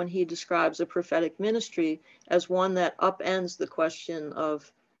about when he describes a prophetic ministry as one that upends the question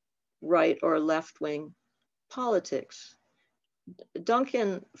of right or left-wing politics.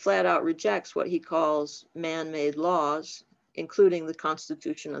 Duncan flat out rejects what he calls man-made laws, including the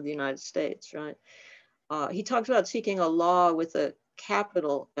Constitution of the United States, right? He talks about seeking a law with a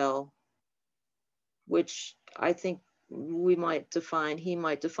capital L, which I think he might define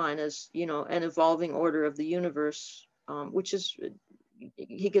as, you know, an evolving order of the universe, which is,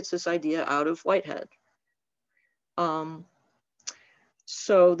 he gets this idea out of Whitehead.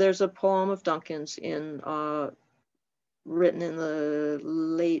 So there's a poem of Duncan's written in the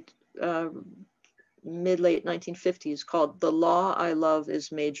mid-late 1950s called The Law I Love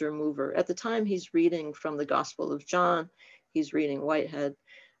is Major Mover. At the time he's reading from the Gospel of John, he's reading Whitehead.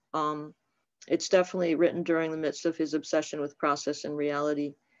 It's definitely written during the midst of his obsession with process and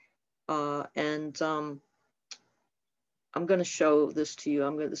reality. I'm going to show this to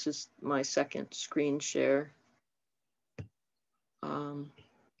you. This is my second screen share. And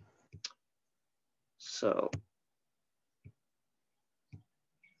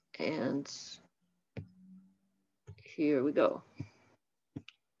here we go.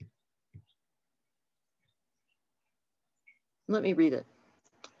 Let me read it.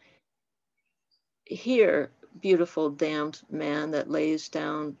 Here, beautiful damned man that lays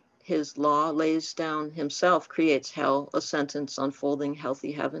down his law, lays down himself, creates hell, a sentence unfolding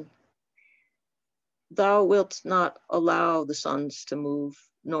healthy heaven. Thou wilt not allow the suns to move,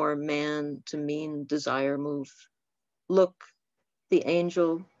 nor man to mean desire move. Look, the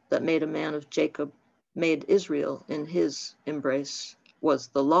angel that made a man of Jacob made Israel in his embrace, was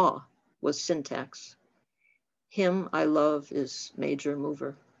the law, was syntax. Him I love is major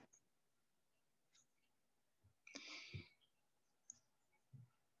mover.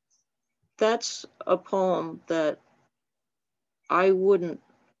 That's a poem that I wouldn't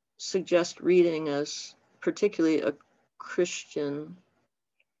suggest reading as particularly a Christian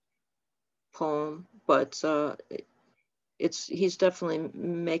poem, but he's definitely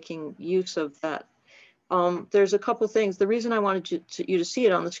making use of that. There's a couple things. The reason I wanted you to see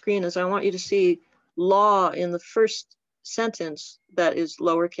it on the screen is I want you to see law in the first sentence that is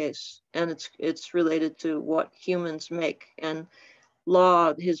lowercase, and it's related to what humans make, and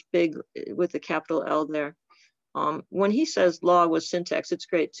law, his big with the capital L there. When he says law was syntax, it's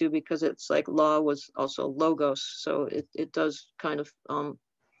great too, because it's like law was also logos. So it does kind of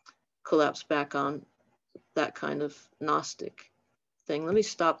collapse back on that kind of Gnostic thing. Let me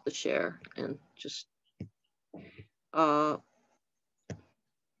stop the share and just, I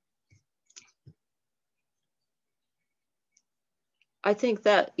think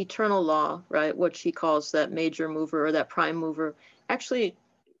that eternal law, right, what he calls that major mover or that prime mover, actually,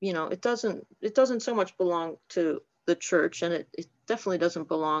 you know, it doesn't so much belong to the church, and it definitely doesn't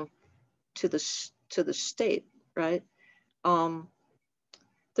belong to the state, right?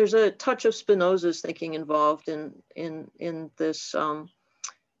 There's a touch of Spinoza's thinking involved in this.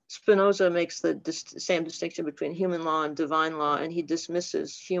 Spinoza makes the same distinction between human law and divine law, and he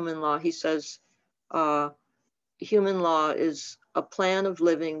dismisses human law. He says human law is a plan of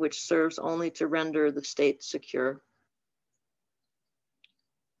living which serves only to render the state secure.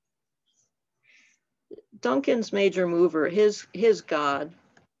 Duncan's major mover, his God,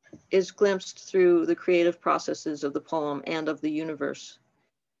 is glimpsed through the creative processes of the poem and of the universe.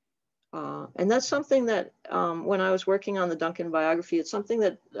 And that's something that when I was working on the Duncan biography, it's something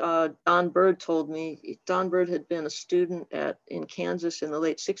that Don Bird told me. Don Bird had been a student in Kansas in the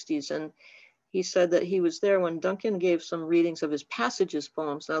late 60s. And he said that he was there when Duncan gave some readings of his Passages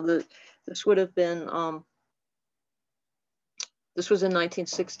poems. Now, this would have been, this was in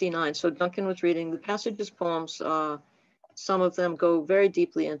 1969. So Duncan was reading the Passages poems. Some of them go very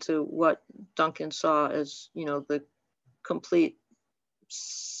deeply into what Duncan saw as, you know, the complete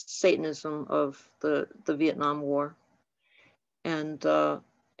Satanism of the Vietnam War. And Don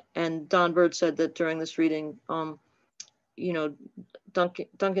Bird said that during this reading, you know,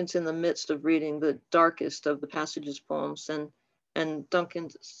 Duncan's in the midst of reading the darkest of the Passages poems, and Duncan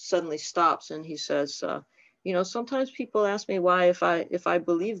suddenly stops and he says, you know, sometimes people ask me why, if I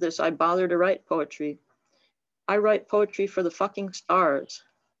believe this, I bother to write poetry. I write poetry for the fucking stars.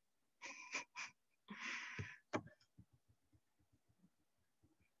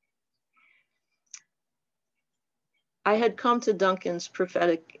 I had come to Duncan's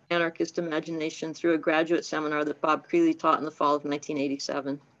prophetic anarchist imagination through a graduate seminar that Bob Creeley taught in the fall of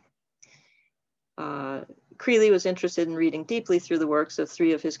 1987. Creeley was interested in reading deeply through the works of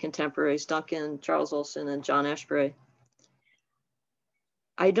three of his contemporaries, Duncan, Charles Olson, and John Ashbery.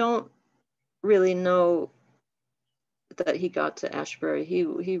 I don't really know that he got to Ashbery.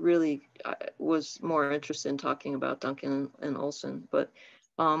 He really was more interested in talking about Duncan and Olson, but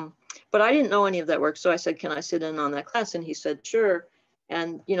I didn't know any of that work. So I said, can I sit in on that class? And he said, sure.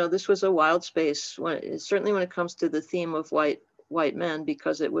 And, you know, this was a wild space, certainly when it comes to the theme of white men,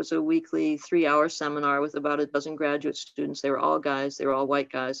 because it was a weekly 3-hour seminar with about a dozen graduate students. They were all guys, they were all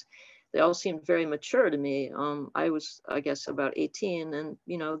white guys. They all seemed very mature to me. I was, I guess, about 18, and,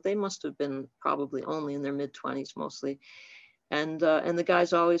 you know, they must have been probably only in their mid-20s mostly. And the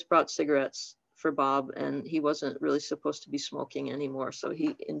guys always brought cigarettes for Bob, and he wasn't really supposed to be smoking anymore. So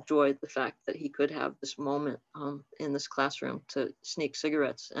he enjoyed the fact that he could have this moment in this classroom to sneak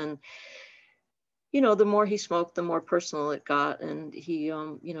cigarettes. And, you know, the more he smoked, the more personal it got. And he,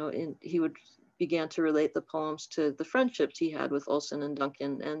 you know, he would began to relate the poems to the friendships he had with Olson and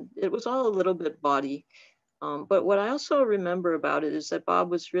Duncan. And it was all a little bit bawdy. But what I also remember about it is that Bob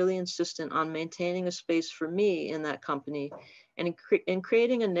was really insistent on maintaining a space for me in that company, and in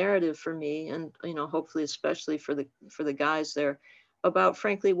creating a narrative for me, and, you know, hopefully especially for the guys there, about,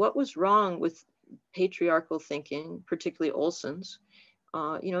 frankly, what was wrong with patriarchal thinking, particularly Olson's.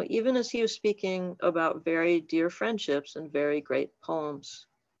 You know, even as he was speaking about very dear friendships and very great poems.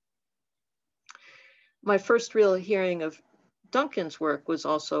 My first real hearing of Duncan's work was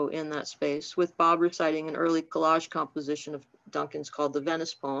also in that space, with Bob reciting an early collage composition of Duncan's called the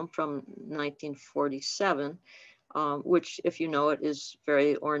Venice Poem from 1947, which, if you know it, is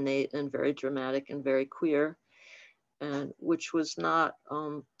very ornate and very dramatic and very queer, and which was not,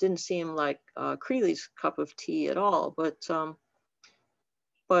 didn't seem like Creeley's cup of tea at all,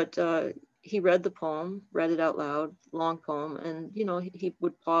 but he read the poem, read it out loud, long poem, and, you know, he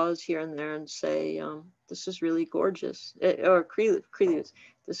would pause here and there and say, this is really gorgeous. Or Creeley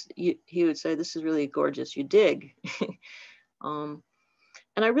was, he would say, this is really gorgeous, you dig. And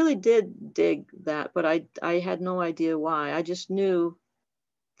I really did dig that, but I had no idea why. I just knew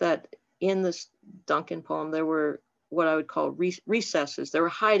that in this Duncan poem, there were what I would call recesses. There were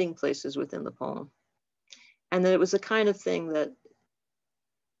hiding places within the poem. And that it was the kind of thing that,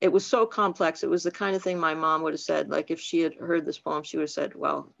 it was so complex. It was the kind of thing my mom would have said, like if she had heard this poem, she would have said,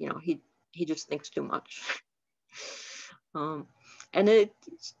 well, you know, he just thinks too much. And it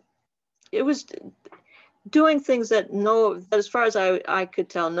was doing things that as far as I could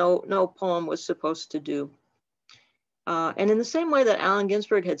tell, no poem was supposed to do. And in the same way that Allen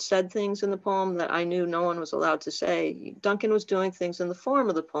Ginsberg had said things in the poem that I knew no one was allowed to say, Duncan was doing things in the form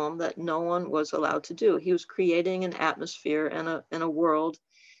of the poem that no one was allowed to do. He was creating an atmosphere and a world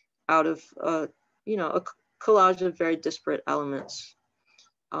out of, you know, a collage of very disparate elements.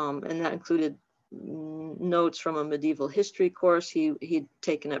 And that included notes from a medieval history course he'd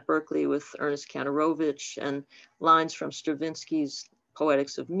taken at Berkeley with Ernest Kantorowicz, and lines from Stravinsky's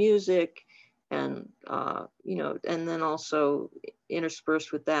Poetics of Music, and, you know, and then also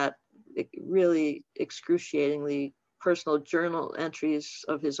interspersed with that, really excruciatingly personal journal entries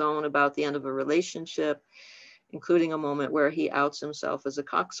of his own about the end of a relationship, including a moment where he outs himself as a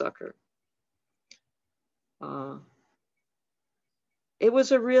cocksucker. It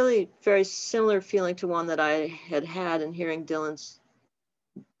was a really very similar feeling to one that I had in hearing Dylan's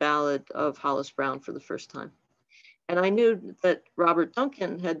ballad of Hollis Brown for the first time. And I knew that Robert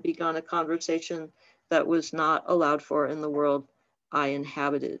Duncan had begun a conversation that was not allowed for in the world I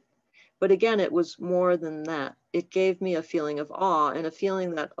inhabited. But again, it was more than that. it gave me a feeling of awe and a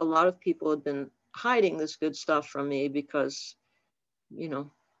feeling that a lot of people had been hiding this good stuff from me because, you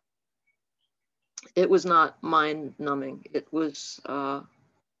know, it was not mind numbing. It was, I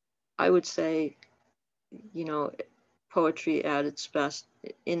would say, you know, poetry at its best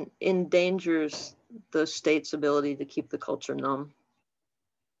endangers the state's ability to keep the culture numb.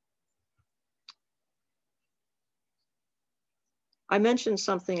 I mentioned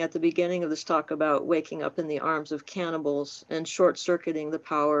something at the beginning of this talk about waking up in the arms of cannibals and short-circuiting the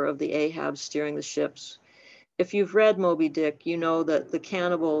power of the Ahab steering the ships. If you've read Moby Dick, you know that the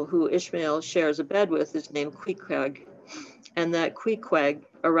cannibal who Ishmael shares a bed with is named Queequeg, and that Queequeg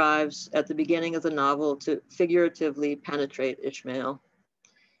arrives at the beginning of the novel to figuratively penetrate Ishmael.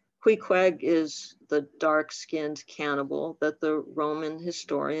 Queequeg is the dark-skinned cannibal that the Roman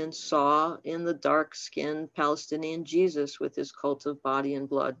historians saw in the dark-skinned Palestinian Jesus with his cult of body and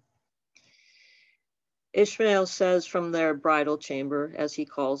blood. Ishmael says from their bridal chamber, as he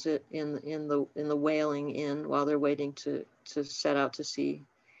calls it, in the whaling inn while they're waiting to set out to sea,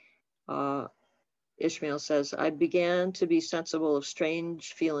 Ishmael says, I began to be sensible of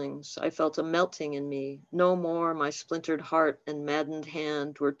strange feelings. I felt a melting in me. No more my splintered heart and maddened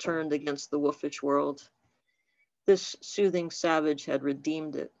hand were turned against the wolfish world. This soothing savage had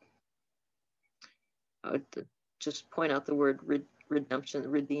redeemed it. I would just point out the word redemption,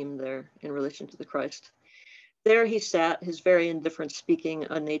 redeemed there in relation to the Christ. There he sat, his very indifference speaking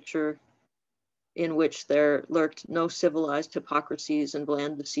a nature in which there lurked no civilized hypocrisies and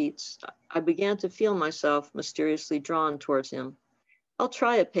bland deceits. I began to feel myself mysteriously drawn towards him. I'll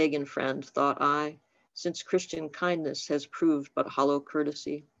try a pagan friend, thought I, since Christian kindness has proved but hollow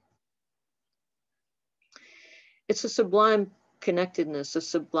courtesy. It's a sublime connectedness, a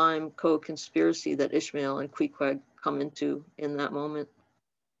sublime co-conspiracy that Ishmael and Queequeg come into in that moment.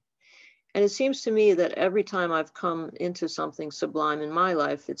 And it seems to me that every time I've come into something sublime in my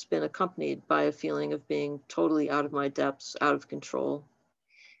life, it's been accompanied by a feeling of being totally out of my depths, out of control.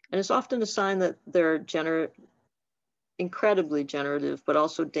 And it's often a sign that there are incredibly generative, but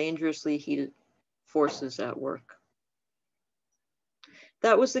also dangerously heated forces at work.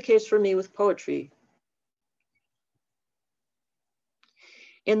 That was the case for me with poetry.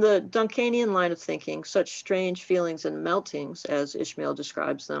 In the Duncanian line of thinking, such strange feelings and meltings, as Ishmael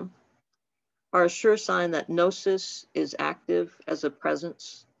describes them, are a sure sign that gnosis is active as a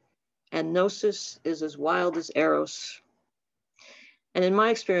presence, and gnosis is as wild as eros. And in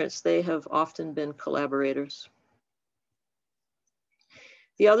my experience, they have often been collaborators.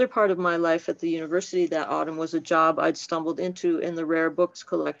 The other part of my life at the university that autumn was a job I'd stumbled into in the rare books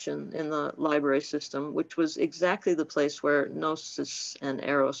collection in the library system, which was exactly the place where gnosis and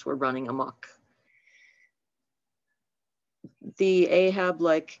eros were running amok. The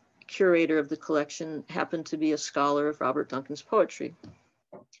Ahab-like curator of the collection happened to be a scholar of Robert Duncan's poetry.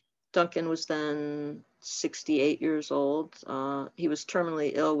 Duncan was then 68 years old. He was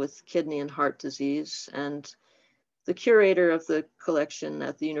terminally ill with kidney and heart disease, and the curator of the collection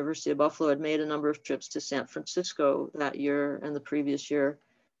at the University of Buffalo had made a number of trips to San Francisco that year and the previous year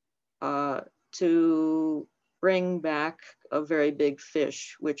to bring back a very big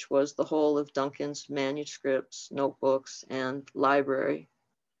fish, which was the whole of Duncan's manuscripts, notebooks, and library.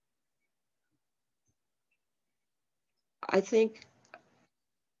 I think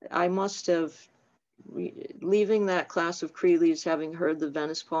I must have, leaving that class of Creeley's, having heard the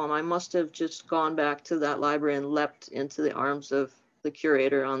Venice poem, I must have just gone back to that library and leapt into the arms of the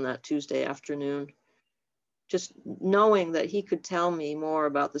curator on that Tuesday afternoon, just knowing that he could tell me more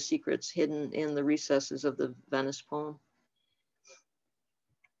about the secrets hidden in the recesses of the Venice poem.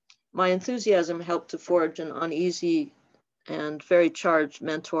 My enthusiasm helped to forge an uneasy and very charged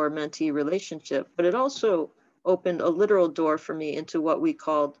mentor-mentee relationship, but it also opened a literal door for me into what we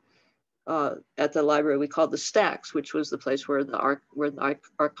called, at the library, we called the stacks, which was the place where the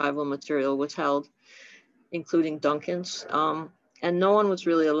archival material was held, including Duncan's. And no one was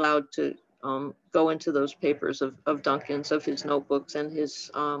really allowed to go into those papers of Duncan's, of his notebooks and his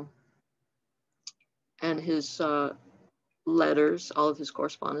letters, all of his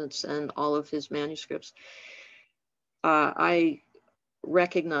correspondence and all of his manuscripts. I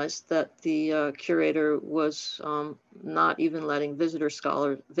recognized that the curator was not even letting visiting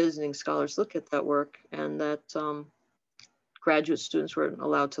scholars look at that work, and that graduate students weren't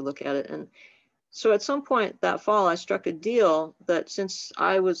allowed to look at it. And so at some point that fall, I struck a deal that since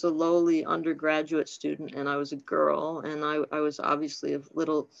I was a lowly undergraduate student and I was a girl, and I was obviously of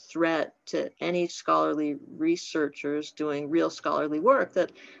little threat to any scholarly researchers doing real scholarly work,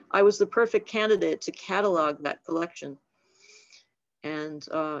 that I was the perfect candidate to catalog that collection. And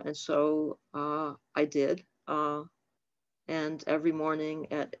so I did. And every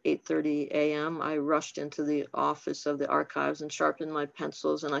morning at 8:30 a.m., I rushed into the office of the archives and sharpened my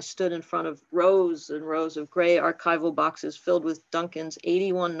pencils. And I stood in front of rows and rows of gray archival boxes filled with Duncan's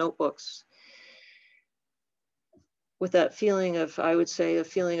 81 notebooks, with that feeling of, I would say, a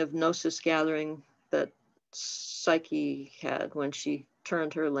feeling of gnosis gathering that Psyche had when she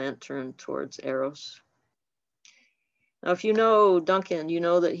turned her lantern towards Eros. Now, if you know Duncan, you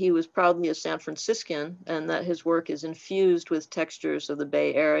know that he was proudly a San Franciscan and that his work is infused with textures of the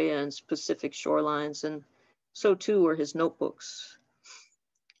Bay Area and Pacific shorelines, and so too were his notebooks.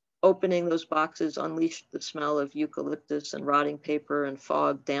 Opening those boxes unleashed the smell of eucalyptus and rotting paper and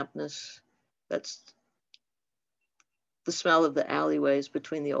fog dampness. That's the smell of the alleyways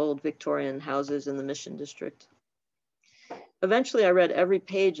between the old Victorian houses in the Mission District. Eventually, I read every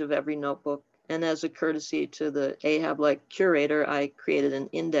page of every notebook, and as a courtesy to the Ahab-like curator, I created an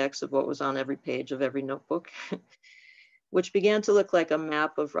index of what was on every page of every notebook, which began to look like a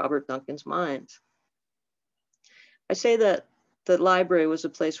map of Robert Duncan's mind. I say that the library was a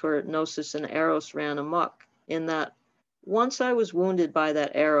place where Gnosis and Eros ran amok, in that once I was wounded by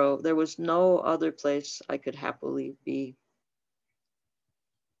that arrow, there was no other place I could happily be.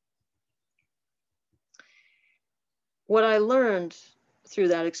 What I learned through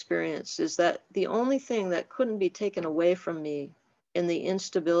that experience is that the only thing that couldn't be taken away from me in the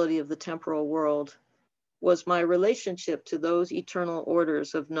instability of the temporal world was my relationship to those eternal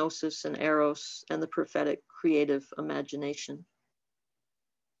orders of Gnosis and Eros and the prophetic creative imagination.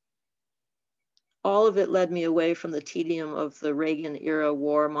 All of it led me away from the tedium of the Reagan-era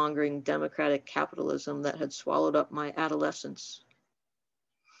warmongering democratic capitalism that had swallowed up my adolescence.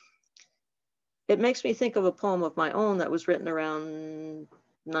 It makes me think of a poem of my own that was written around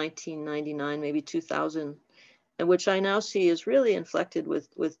 1999, maybe 2000, and which I now see is really inflected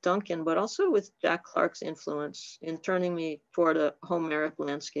with Duncan, but also with Jack Clark's influence in turning me toward a Homeric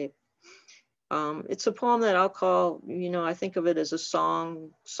landscape. It's a poem that I'll call, I think of it as a song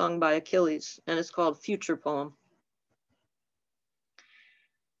sung by Achilles, and it's called Future Poem.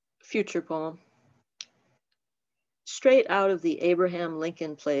 Future Poem. Straight out of the Abraham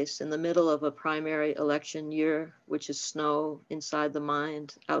Lincoln place in the middle of a primary election year, which is snow inside the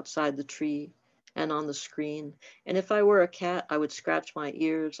mind, outside the tree, and on the screen. And if I were a cat, I would scratch my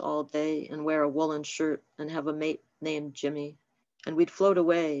ears all day and wear a woolen shirt and have a mate named Jimmy. And we'd float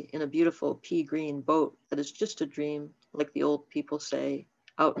away in a beautiful pea green boat that is just a dream, like the old people say,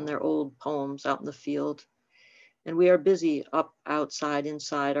 out in their old poems, out in the field. And we are busy up, outside,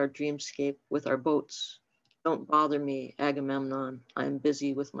 inside our dreamscape with our boats. Don't bother me, Agamemnon. I am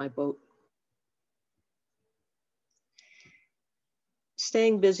busy with my boat.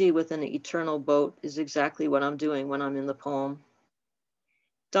 Staying busy with an eternal boat is exactly what I'm doing when I'm in the poem.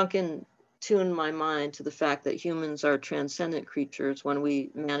 Duncan tuned my mind to the fact that humans are transcendent creatures when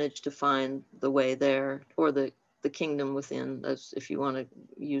we manage to find the way there, or the kingdom within, as if you want to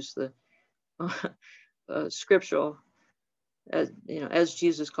use the scriptural, as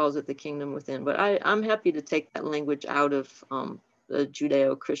Jesus calls it, the kingdom within. But I'm happy to take that language out of the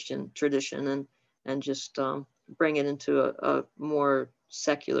Judeo-Christian tradition and just bring it into a more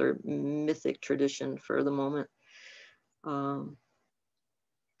secular mythic tradition for the moment.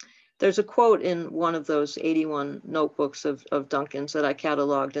 There's a quote in one of those 81 notebooks of Duncan's that I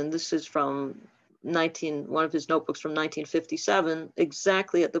cataloged, and this is from one of his notebooks from 1957,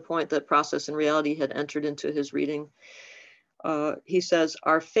 exactly at the point that Process and Reality had entered into his reading. He says,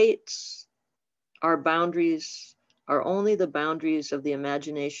 "Our fates, our boundaries, are only the boundaries of the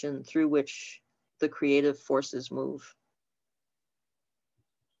imagination through which the creative forces move."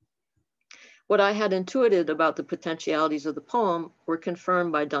 What I had intuited about the potentialities of the poem were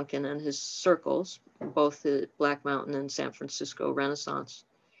confirmed by Duncan and his circles, both the Black Mountain and San Francisco Renaissance.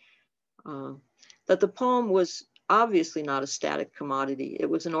 That the poem was obviously not a static commodity. It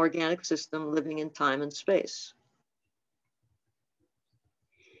was an organic system living in time and space.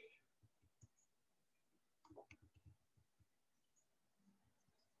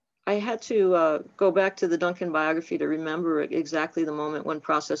 I had to go back to the Duncan biography to remember exactly the moment when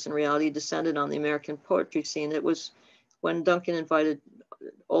Process and Reality descended on the American poetry scene. It was when Duncan invited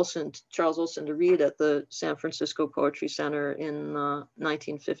Charles Olson to read at the San Francisco Poetry Center in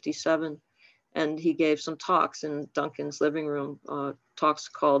 1957. And he gave some talks in Duncan's living room, talks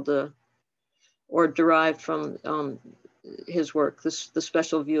called, or derived from his work, the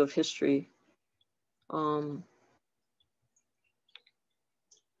Special View of History.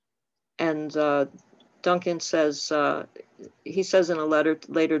 And Duncan says, he says in a letter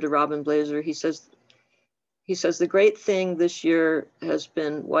later to Robin Blazer, he says, the great thing this year has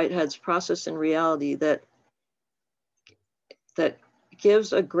been Whitehead's Process and Reality, that that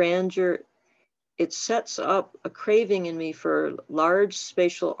gives a grandeur. It sets up a craving in me for large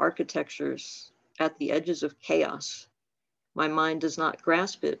spatial architectures at the edges of chaos. My mind does not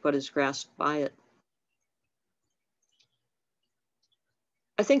grasp it, but is grasped by it.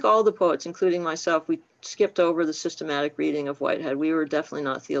 I think all the poets, including myself, we skipped over the systematic reading of Whitehead. We were definitely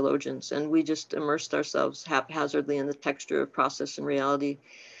not theologians, and we just immersed ourselves haphazardly in the texture of process and reality,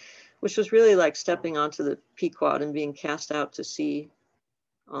 which was really like stepping onto the Pequod and being cast out to sea.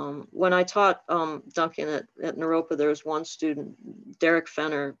 When I taught Duncan at Naropa, there was one student, Derek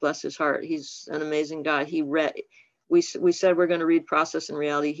Fenner, bless his heart. He's an amazing guy. He read, we said we're going to read Process and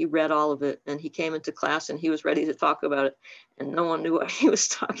Reality. He read all of it, and he came into class and he was ready to talk about it, and no one knew what he was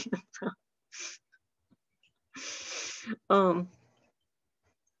talking about.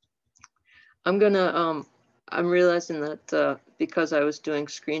 I'm realizing that because I was doing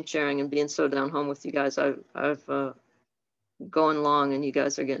screen sharing and being so down home with you guys, I've going long and you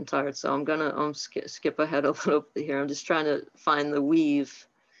guys are getting tired. So I'm gonna skip ahead a little bit here. I'm just trying to find the weave.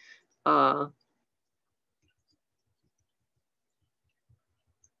 All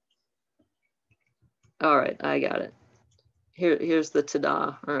right, I got it. Here's the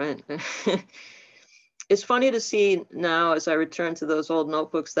ta-da, all right. It's funny to see now as I return to those old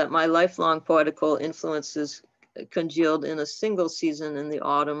notebooks that my lifelong poetical influences congealed in a single season in the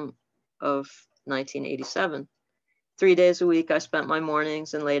autumn of 1987. 3 days a week, I spent my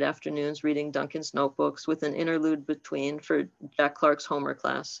mornings and late afternoons reading Duncan's notebooks with an interlude between for Jack Clark's Homer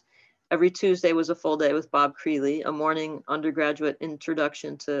class. Every Tuesday was a full day with Bob Creeley, a morning undergraduate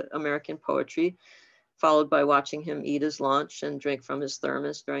introduction to American poetry, followed by watching him eat his lunch and drink from his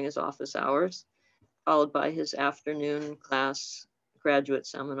thermos during his office hours, followed by his afternoon class graduate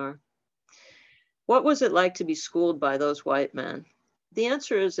seminar. What was it like to be schooled by those white men? The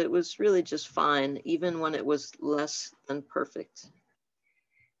answer is it was really just fine, even when it was less than perfect.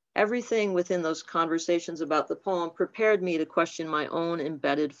 Everything within those conversations about the poem prepared me to question my own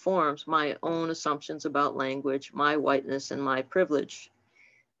embedded forms, my own assumptions about language, my whiteness, and my privilege.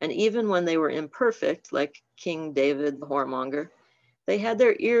 And even when they were imperfect, like King David the whoremonger, they had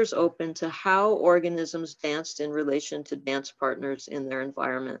their ears open to how organisms danced in relation to dance partners in their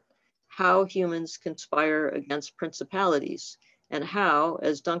environment, how humans conspire against principalities, and how,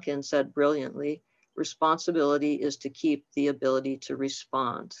 as Duncan said brilliantly, responsibility is to keep the ability to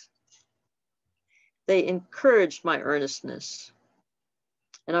respond. They encouraged my earnestness.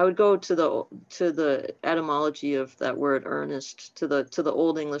 And I would go to the etymology of that word earnest, to the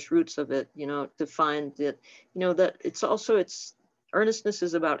Old English roots of it, to find that, that it's earnestness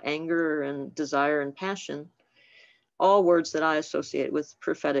is about anger and desire and passion, all words that I associate with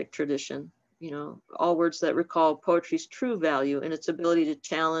prophetic tradition. All words that recall poetry's true value and its ability to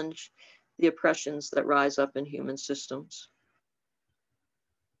challenge the oppressions that rise up in human systems.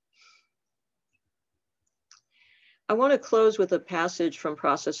 I want to close with a passage from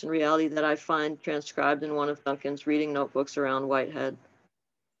Process and Reality that I find transcribed in one of Duncan's reading notebooks around Whitehead.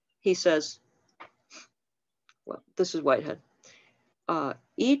 He says, well, this is Whitehead.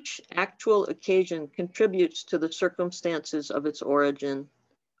 Each actual occasion contributes to the circumstances of its origin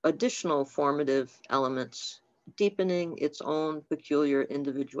additional formative elements, deepening its own peculiar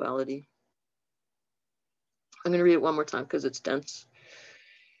individuality. I'm going to read it one more time because it's dense.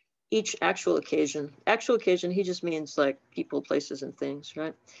 Each actual occasion, he just means like people, places, and things,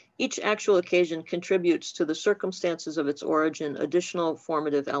 right? Each actual occasion contributes to the circumstances of its origin additional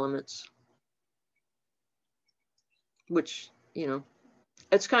formative elements, which,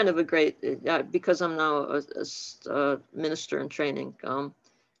 it's kind of a great, because I'm now a minister in training,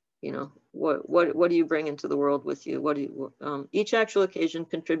 what do you bring into the world with you? Each actual occasion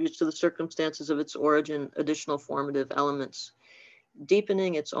contributes to the circumstances of its origin, additional formative elements,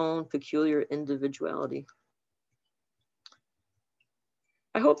 deepening its own peculiar individuality.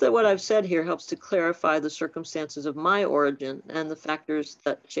 I hope that what I've said here helps to clarify the circumstances of my origin and the factors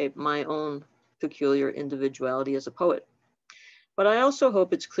that shape my own peculiar individuality as a poet. But I also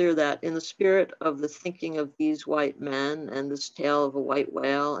hope it's clear that in the spirit of the thinking of these white men and this tale of a white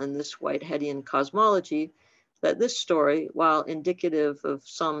whale and this Whiteheadian cosmology, that this story, while indicative of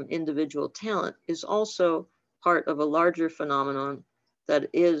some individual talent, is also part of a larger phenomenon that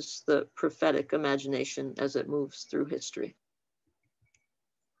is the prophetic imagination as it moves through history.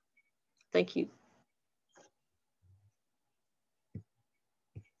 Thank you.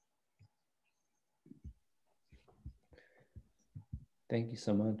 Thank you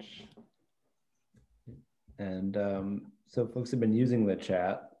so much. And so folks have been using the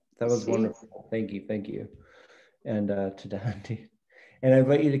chat. That was wonderful. Thank you. And to Dante. And I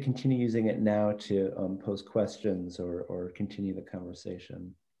invite you to continue using it now to pose questions or continue the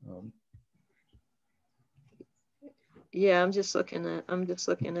conversation. Yeah, I'm just looking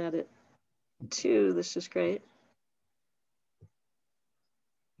at it too. This is great.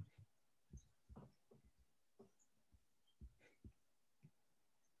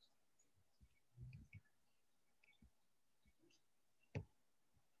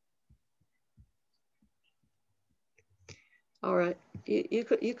 All right, you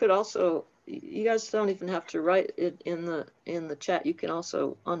could also, you guys don't even have to write it in the chat. You can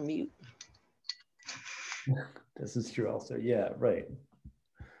also unmute. This is true also. Yeah, right.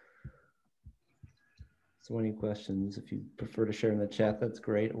 So any questions, if you prefer to share in the chat, that's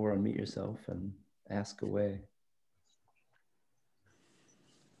great, or unmute yourself and ask away.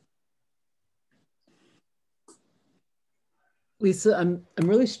 Lisa, I'm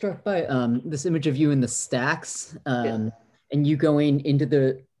really struck by this image of you in the stacks, Yeah. and you going into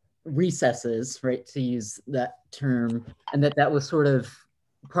the recesses, right, to use that term, and that was sort of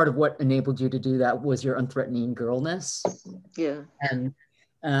part of what enabled you to do that was your unthreatening girlness. Yeah. And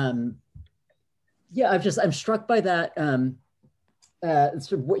yeah, I'm struck by that,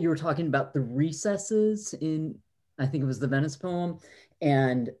 sort of what you were talking about, the recesses in, I think it was the Venice poem,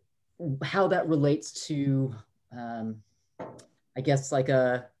 and how that relates to, I guess, like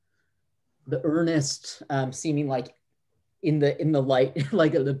the earnest, seeming like in the light,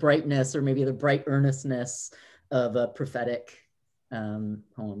 like the brightness, or maybe the bright earnestness of a prophetic poem.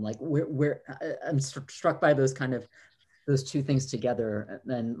 Like where I'm struck by those two things together,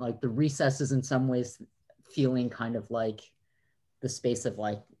 and like the recesses in some ways feeling kind of like the space of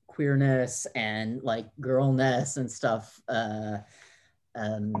like queerness and like girlness and stuff. So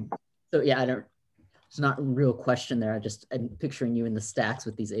yeah, it's not a real question there. I'm picturing you in the stacks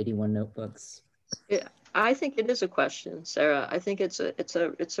with these 81 notebooks. Yeah, I think it is a question, Sarah. I think it's a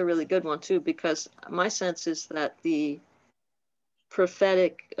really good one too, because my sense is that the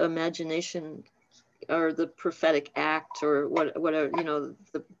prophetic imagination, or the prophetic act, or whatever,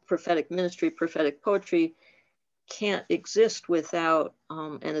 the prophetic ministry, prophetic poetry, can't exist without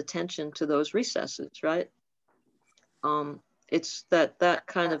an attention to those recesses, right? It's that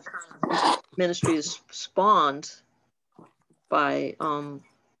kind of ministry is spawned by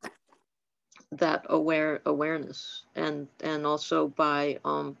that awareness, and also by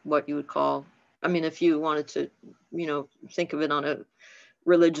what you would call, I mean, if you wanted to, think of it on a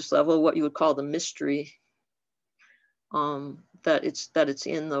religious level, what you would call the mystery, that it's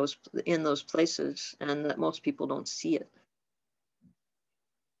in those places, and that most people don't see it.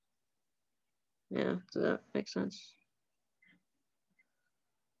 Yeah, does that make sense?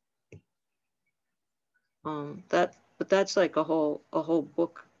 But that's like a whole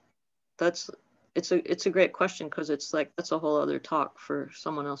book. It's a great question, because it's like, that's a whole other talk for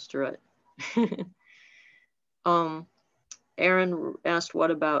someone else to write. Aaron asked,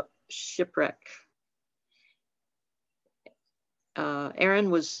 what about shipwreck? Aaron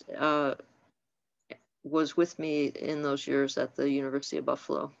was with me in those years at the University of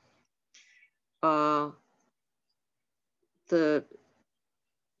Buffalo.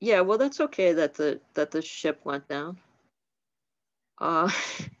 Yeah, well, that's okay that the ship went down.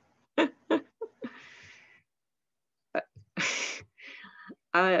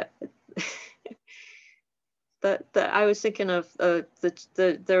 I I was thinking of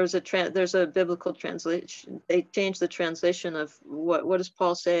there's a biblical translation. They changed the translation of what does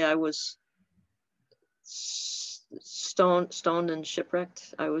Paul say? I was stoned and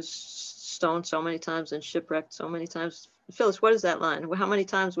shipwrecked. I was stoned so many times and shipwrecked so many times. Phyllis, what is that line? How many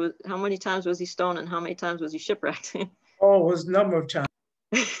times was he stoned, and how many times was he shipwrecked? Oh, it was a number of times.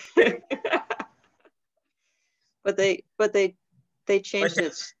 But they changed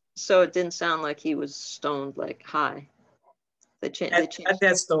it so it didn't sound like he was stoned like high. They changed.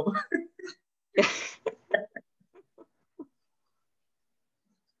 That's though.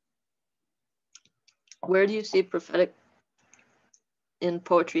 Where do you see prophetic in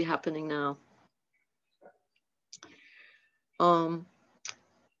poetry happening now? I'm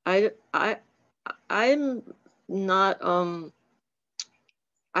not,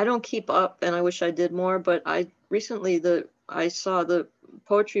 I don't keep up, and I wish I did more, but I saw the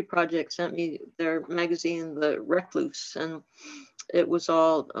Poetry Project sent me their magazine, The Recluse, and it was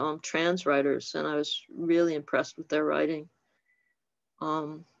all trans writers, and I was really impressed with their writing.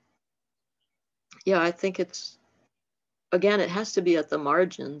 Yeah, I think again, it has to be at the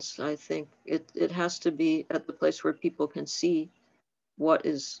margins. I think it has to be at the place where people can see what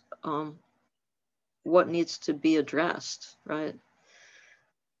needs to be addressed, right?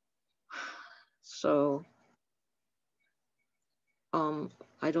 So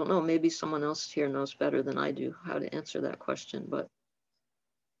I don't know, maybe someone else here knows better than I do how to answer that question, but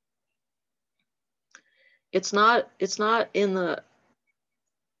it's not in the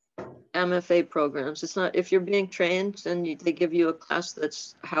MFA programs. It's not, if you're being trained and they give you a class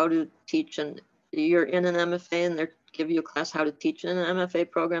that's how to teach, and you're in an MFA and they give you a class how to teach in an MFA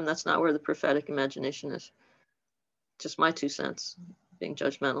program, that's not where the prophetic imagination is. Just my 2 cents, being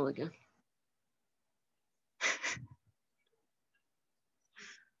judgmental again.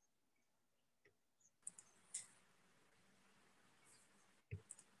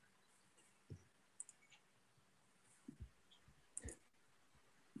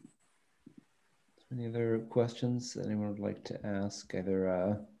 Any other questions that anyone would like to ask,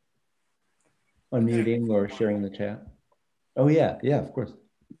 either unmuting or sharing the chat? Oh yeah, of course.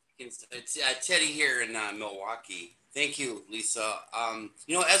 It's Teddy here in Milwaukee. Thank you, Lisa.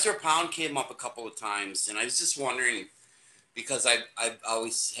 You know, Ezra Pound came up a couple of times, and I was just wondering, because I've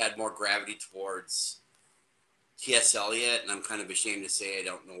always had more gravity towards T.S. Eliot, and I'm kind of ashamed to say I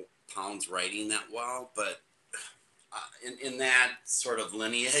don't know Pound's writing that well, but in that sort of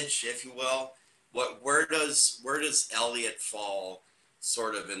lineage, if you will, where does Eliot fall,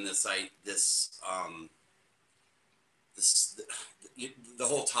 sort of in this the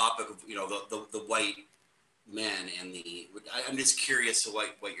whole topic of, you know, the white men and I'm just curious to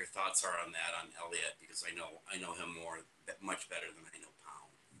what your thoughts are on that, on Eliot, because I know him much better than I know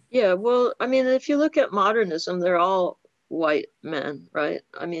Pound. Yeah, well, I mean, if you look at modernism, they're all white men, right?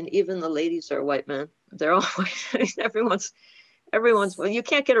 I mean, even the ladies are white men. They're all white. I mean, everyone's, well, you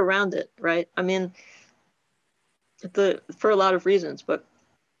can't get around it, right? I mean, for a lot of reasons, but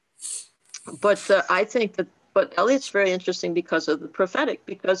I think that, but Eliot's very interesting because of the prophetic,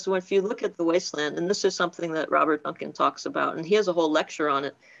 because if you look at The Wasteland, and this is something that Robert Duncan talks about, and he has a whole lecture on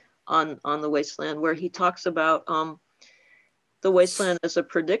it, on The Wasteland, where he talks about The Wasteland as a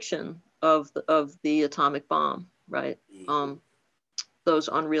prediction of the atomic bomb, right? Those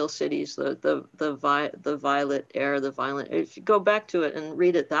unreal cities, the violet air, the violent. If you go back to it and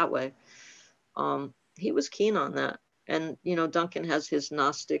read it that way, he was keen on that. And, you know, Duncan has his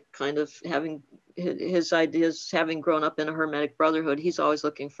Gnostic kind of having his ideas, having grown up in a Hermetic brotherhood. He's always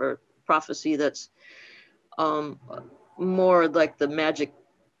looking for prophecy that's more like the magic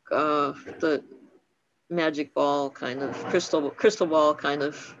ball kind of crystal ball kind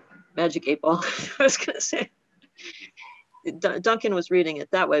of magic 8-ball. I was gonna say Duncan was reading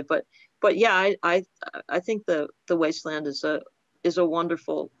it that way, but yeah, I think the Wasteland is a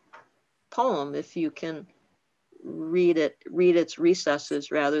wonderful poem if you can read its recesses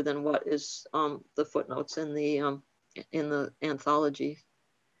rather than what is the footnotes in the anthology,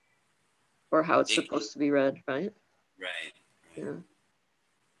 or how it's supposed to be read, right? Right. Yeah.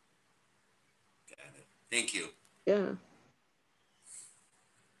 Got it. Thank you. Yeah.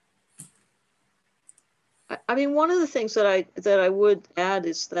 I mean, one of the things that I would add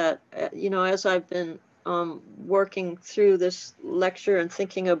is that, you know, as I've been working through this lecture and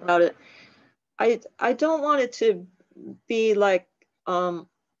thinking about it, I don't want it to be like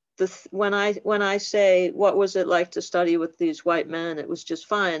when I say, what was it like to study with these white men? It was just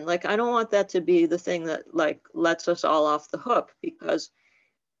fine. Like, I don't want that to be the thing that like lets us all off the hook, because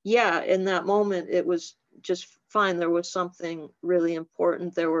yeah, in that moment, it was just fine. There was something really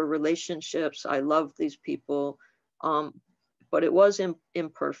important. There were relationships. I loved these people. But it was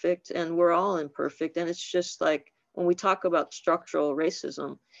imperfect, and we're all imperfect. And it's just like, when we talk about structural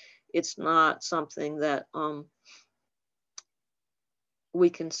racism, it's not something that we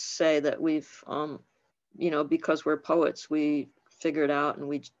can say that we've, you know, because we're poets, we figured out and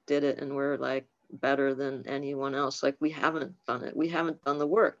we did it and we're like better than anyone else. Like, we haven't done it. We haven't done the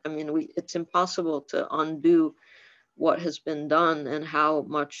work. I mean, it's impossible to undo what has been done, and how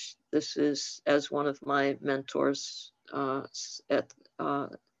much this is, as one of my mentors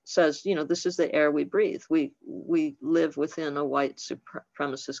says, you know, this is the air we breathe. We live within a white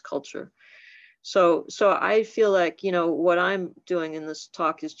supremacist culture. So I feel like, you know, what I'm doing in this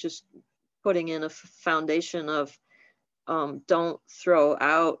talk is just putting in a foundation of don't throw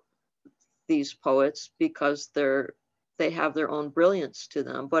out these poets because they have their own brilliance to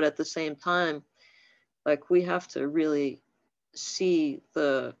them, but at the same time, like, we have to really see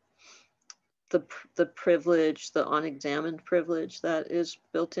the privilege, the unexamined privilege that is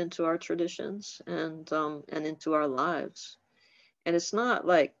built into our traditions and into our lives. And it's not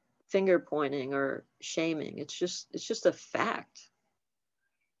like finger pointing or shaming. It's just a fact.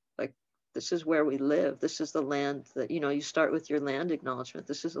 Like, this is where we live. This is the land that, you know, you start with your land acknowledgement.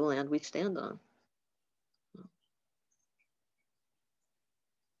 This is the land we stand on.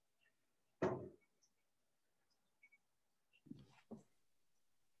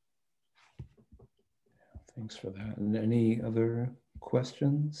 Thanks for that. And any other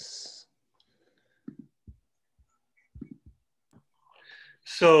questions?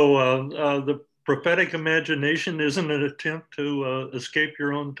 So the prophetic imagination isn't an attempt to escape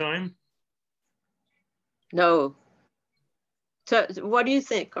your own time? No. So, what do you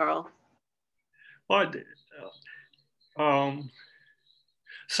think, Carl? Well,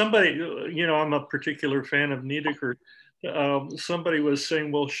 somebody, I'm a particular fan of Niedecker. Somebody was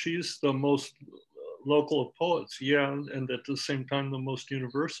saying, well, she's the most local of poets. Yeah, and at the same time, the most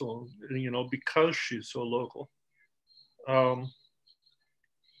universal, because she's so local.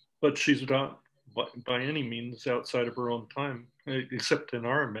 But she's not by any means outside of her own time, except in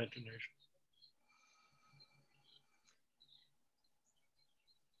our imagination.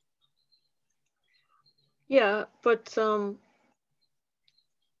 Yeah, but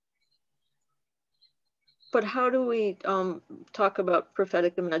how do we talk about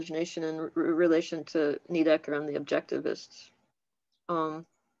prophetic imagination in relation to Niedecker and the objectivists? I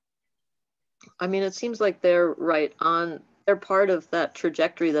mean, it seems like they're they're part of that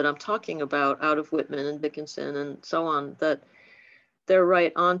trajectory that I'm talking about out of Whitman and Dickinson and so on, that they're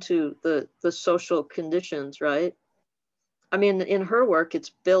right onto the social conditions, right? I mean, in her work, it's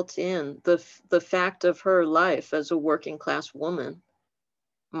built in the fact of her life as a working class woman,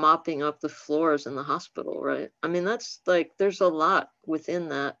 mopping up the floors in the hospital, right? I mean, that's like, there's a lot within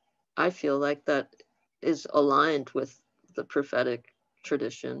that, I feel like, that is aligned with the prophetic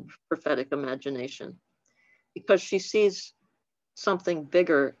tradition, prophetic imagination, because she sees something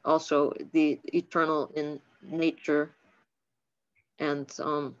bigger, also the eternal in nature. And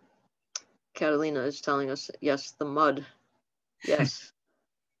Catalina is telling us, yes, the mud, yes,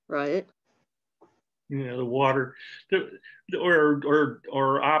 right? Yeah, the water, or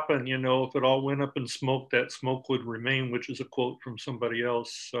Oppen, if it all went up in smoke, that smoke would remain, which is a quote from somebody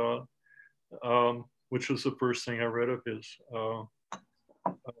else, which was the first thing I read of his.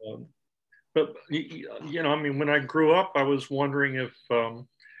 But I mean, when I grew up, I was wondering if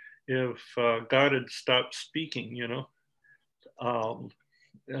God had stopped speaking,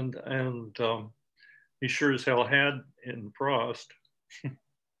 and he sure as hell had in Frost.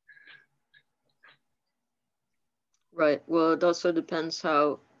 Right. Well, it also depends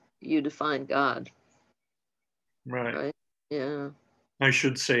how you define God. Right. Yeah. I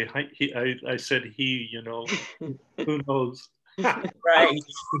should say I said he, who knows? Right.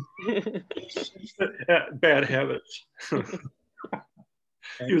 Bad habits.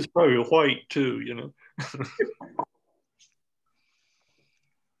 He was probably white too,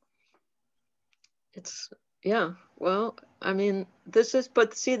 It's, yeah. Well, I mean, this is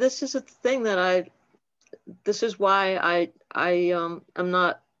a thing that this is why I'm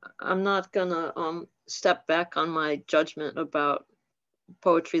not gonna step back on my judgment about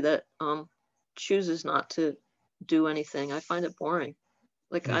poetry that chooses not to do anything. I find it boring.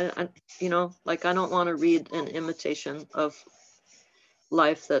 Like I don't want to read an imitation of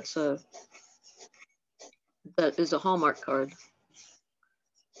life that is a Hallmark card.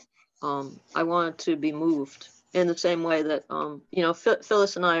 I want to be moved in the same way that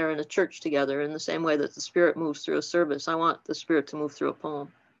Phyllis and I are in a church together. In the same way that the Spirit moves through a service, I want the Spirit to move through a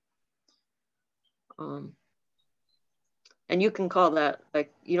poem. And you can call that,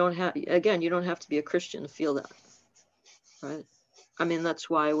 like, you don't have to be a Christian to feel that, right? I mean, that's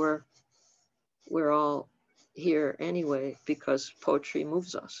why we're all here anyway, because poetry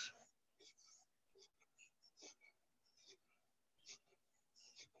moves us.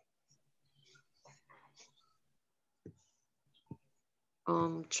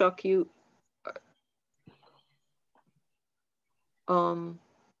 Chuck,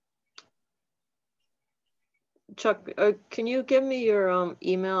 Chuck, can you give me your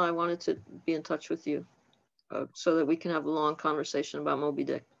email? I wanted to be in touch with you so that we can have a long conversation about Moby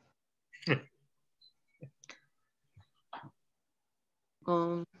Dick.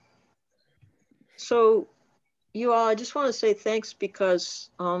 So you all, I just want to say thanks, because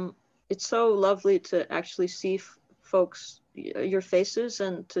it's so lovely to actually see folks, your faces,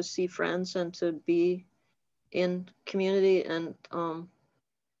 and to see friends, and to be in community, and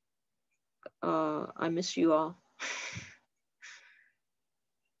I miss you all.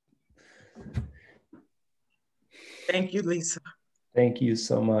 Thank you, Lisa. Thank you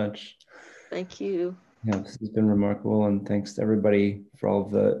so much. Thank you. Yeah, this has been remarkable, and thanks to everybody for all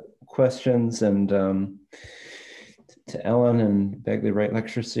the questions, and to Ellen and Bagley Wright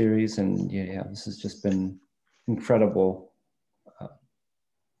Lecture Series, and yeah, this has just been incredible.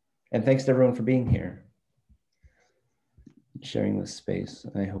 And thanks to everyone for being here, sharing this space.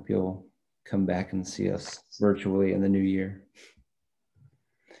 I hope you'll come back and see us virtually in the new year.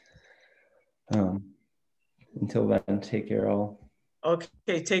 Until then, take care all.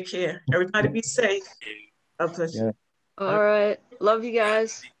 Okay, take care. Everybody be safe. Yeah. All right. Love you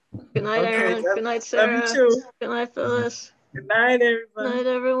guys. Good night, Okay, Aaron. Good night, Sarah. love you too. Good night, Phyllis. Good night, Good everyone. night,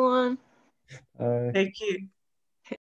 everyone. Take care.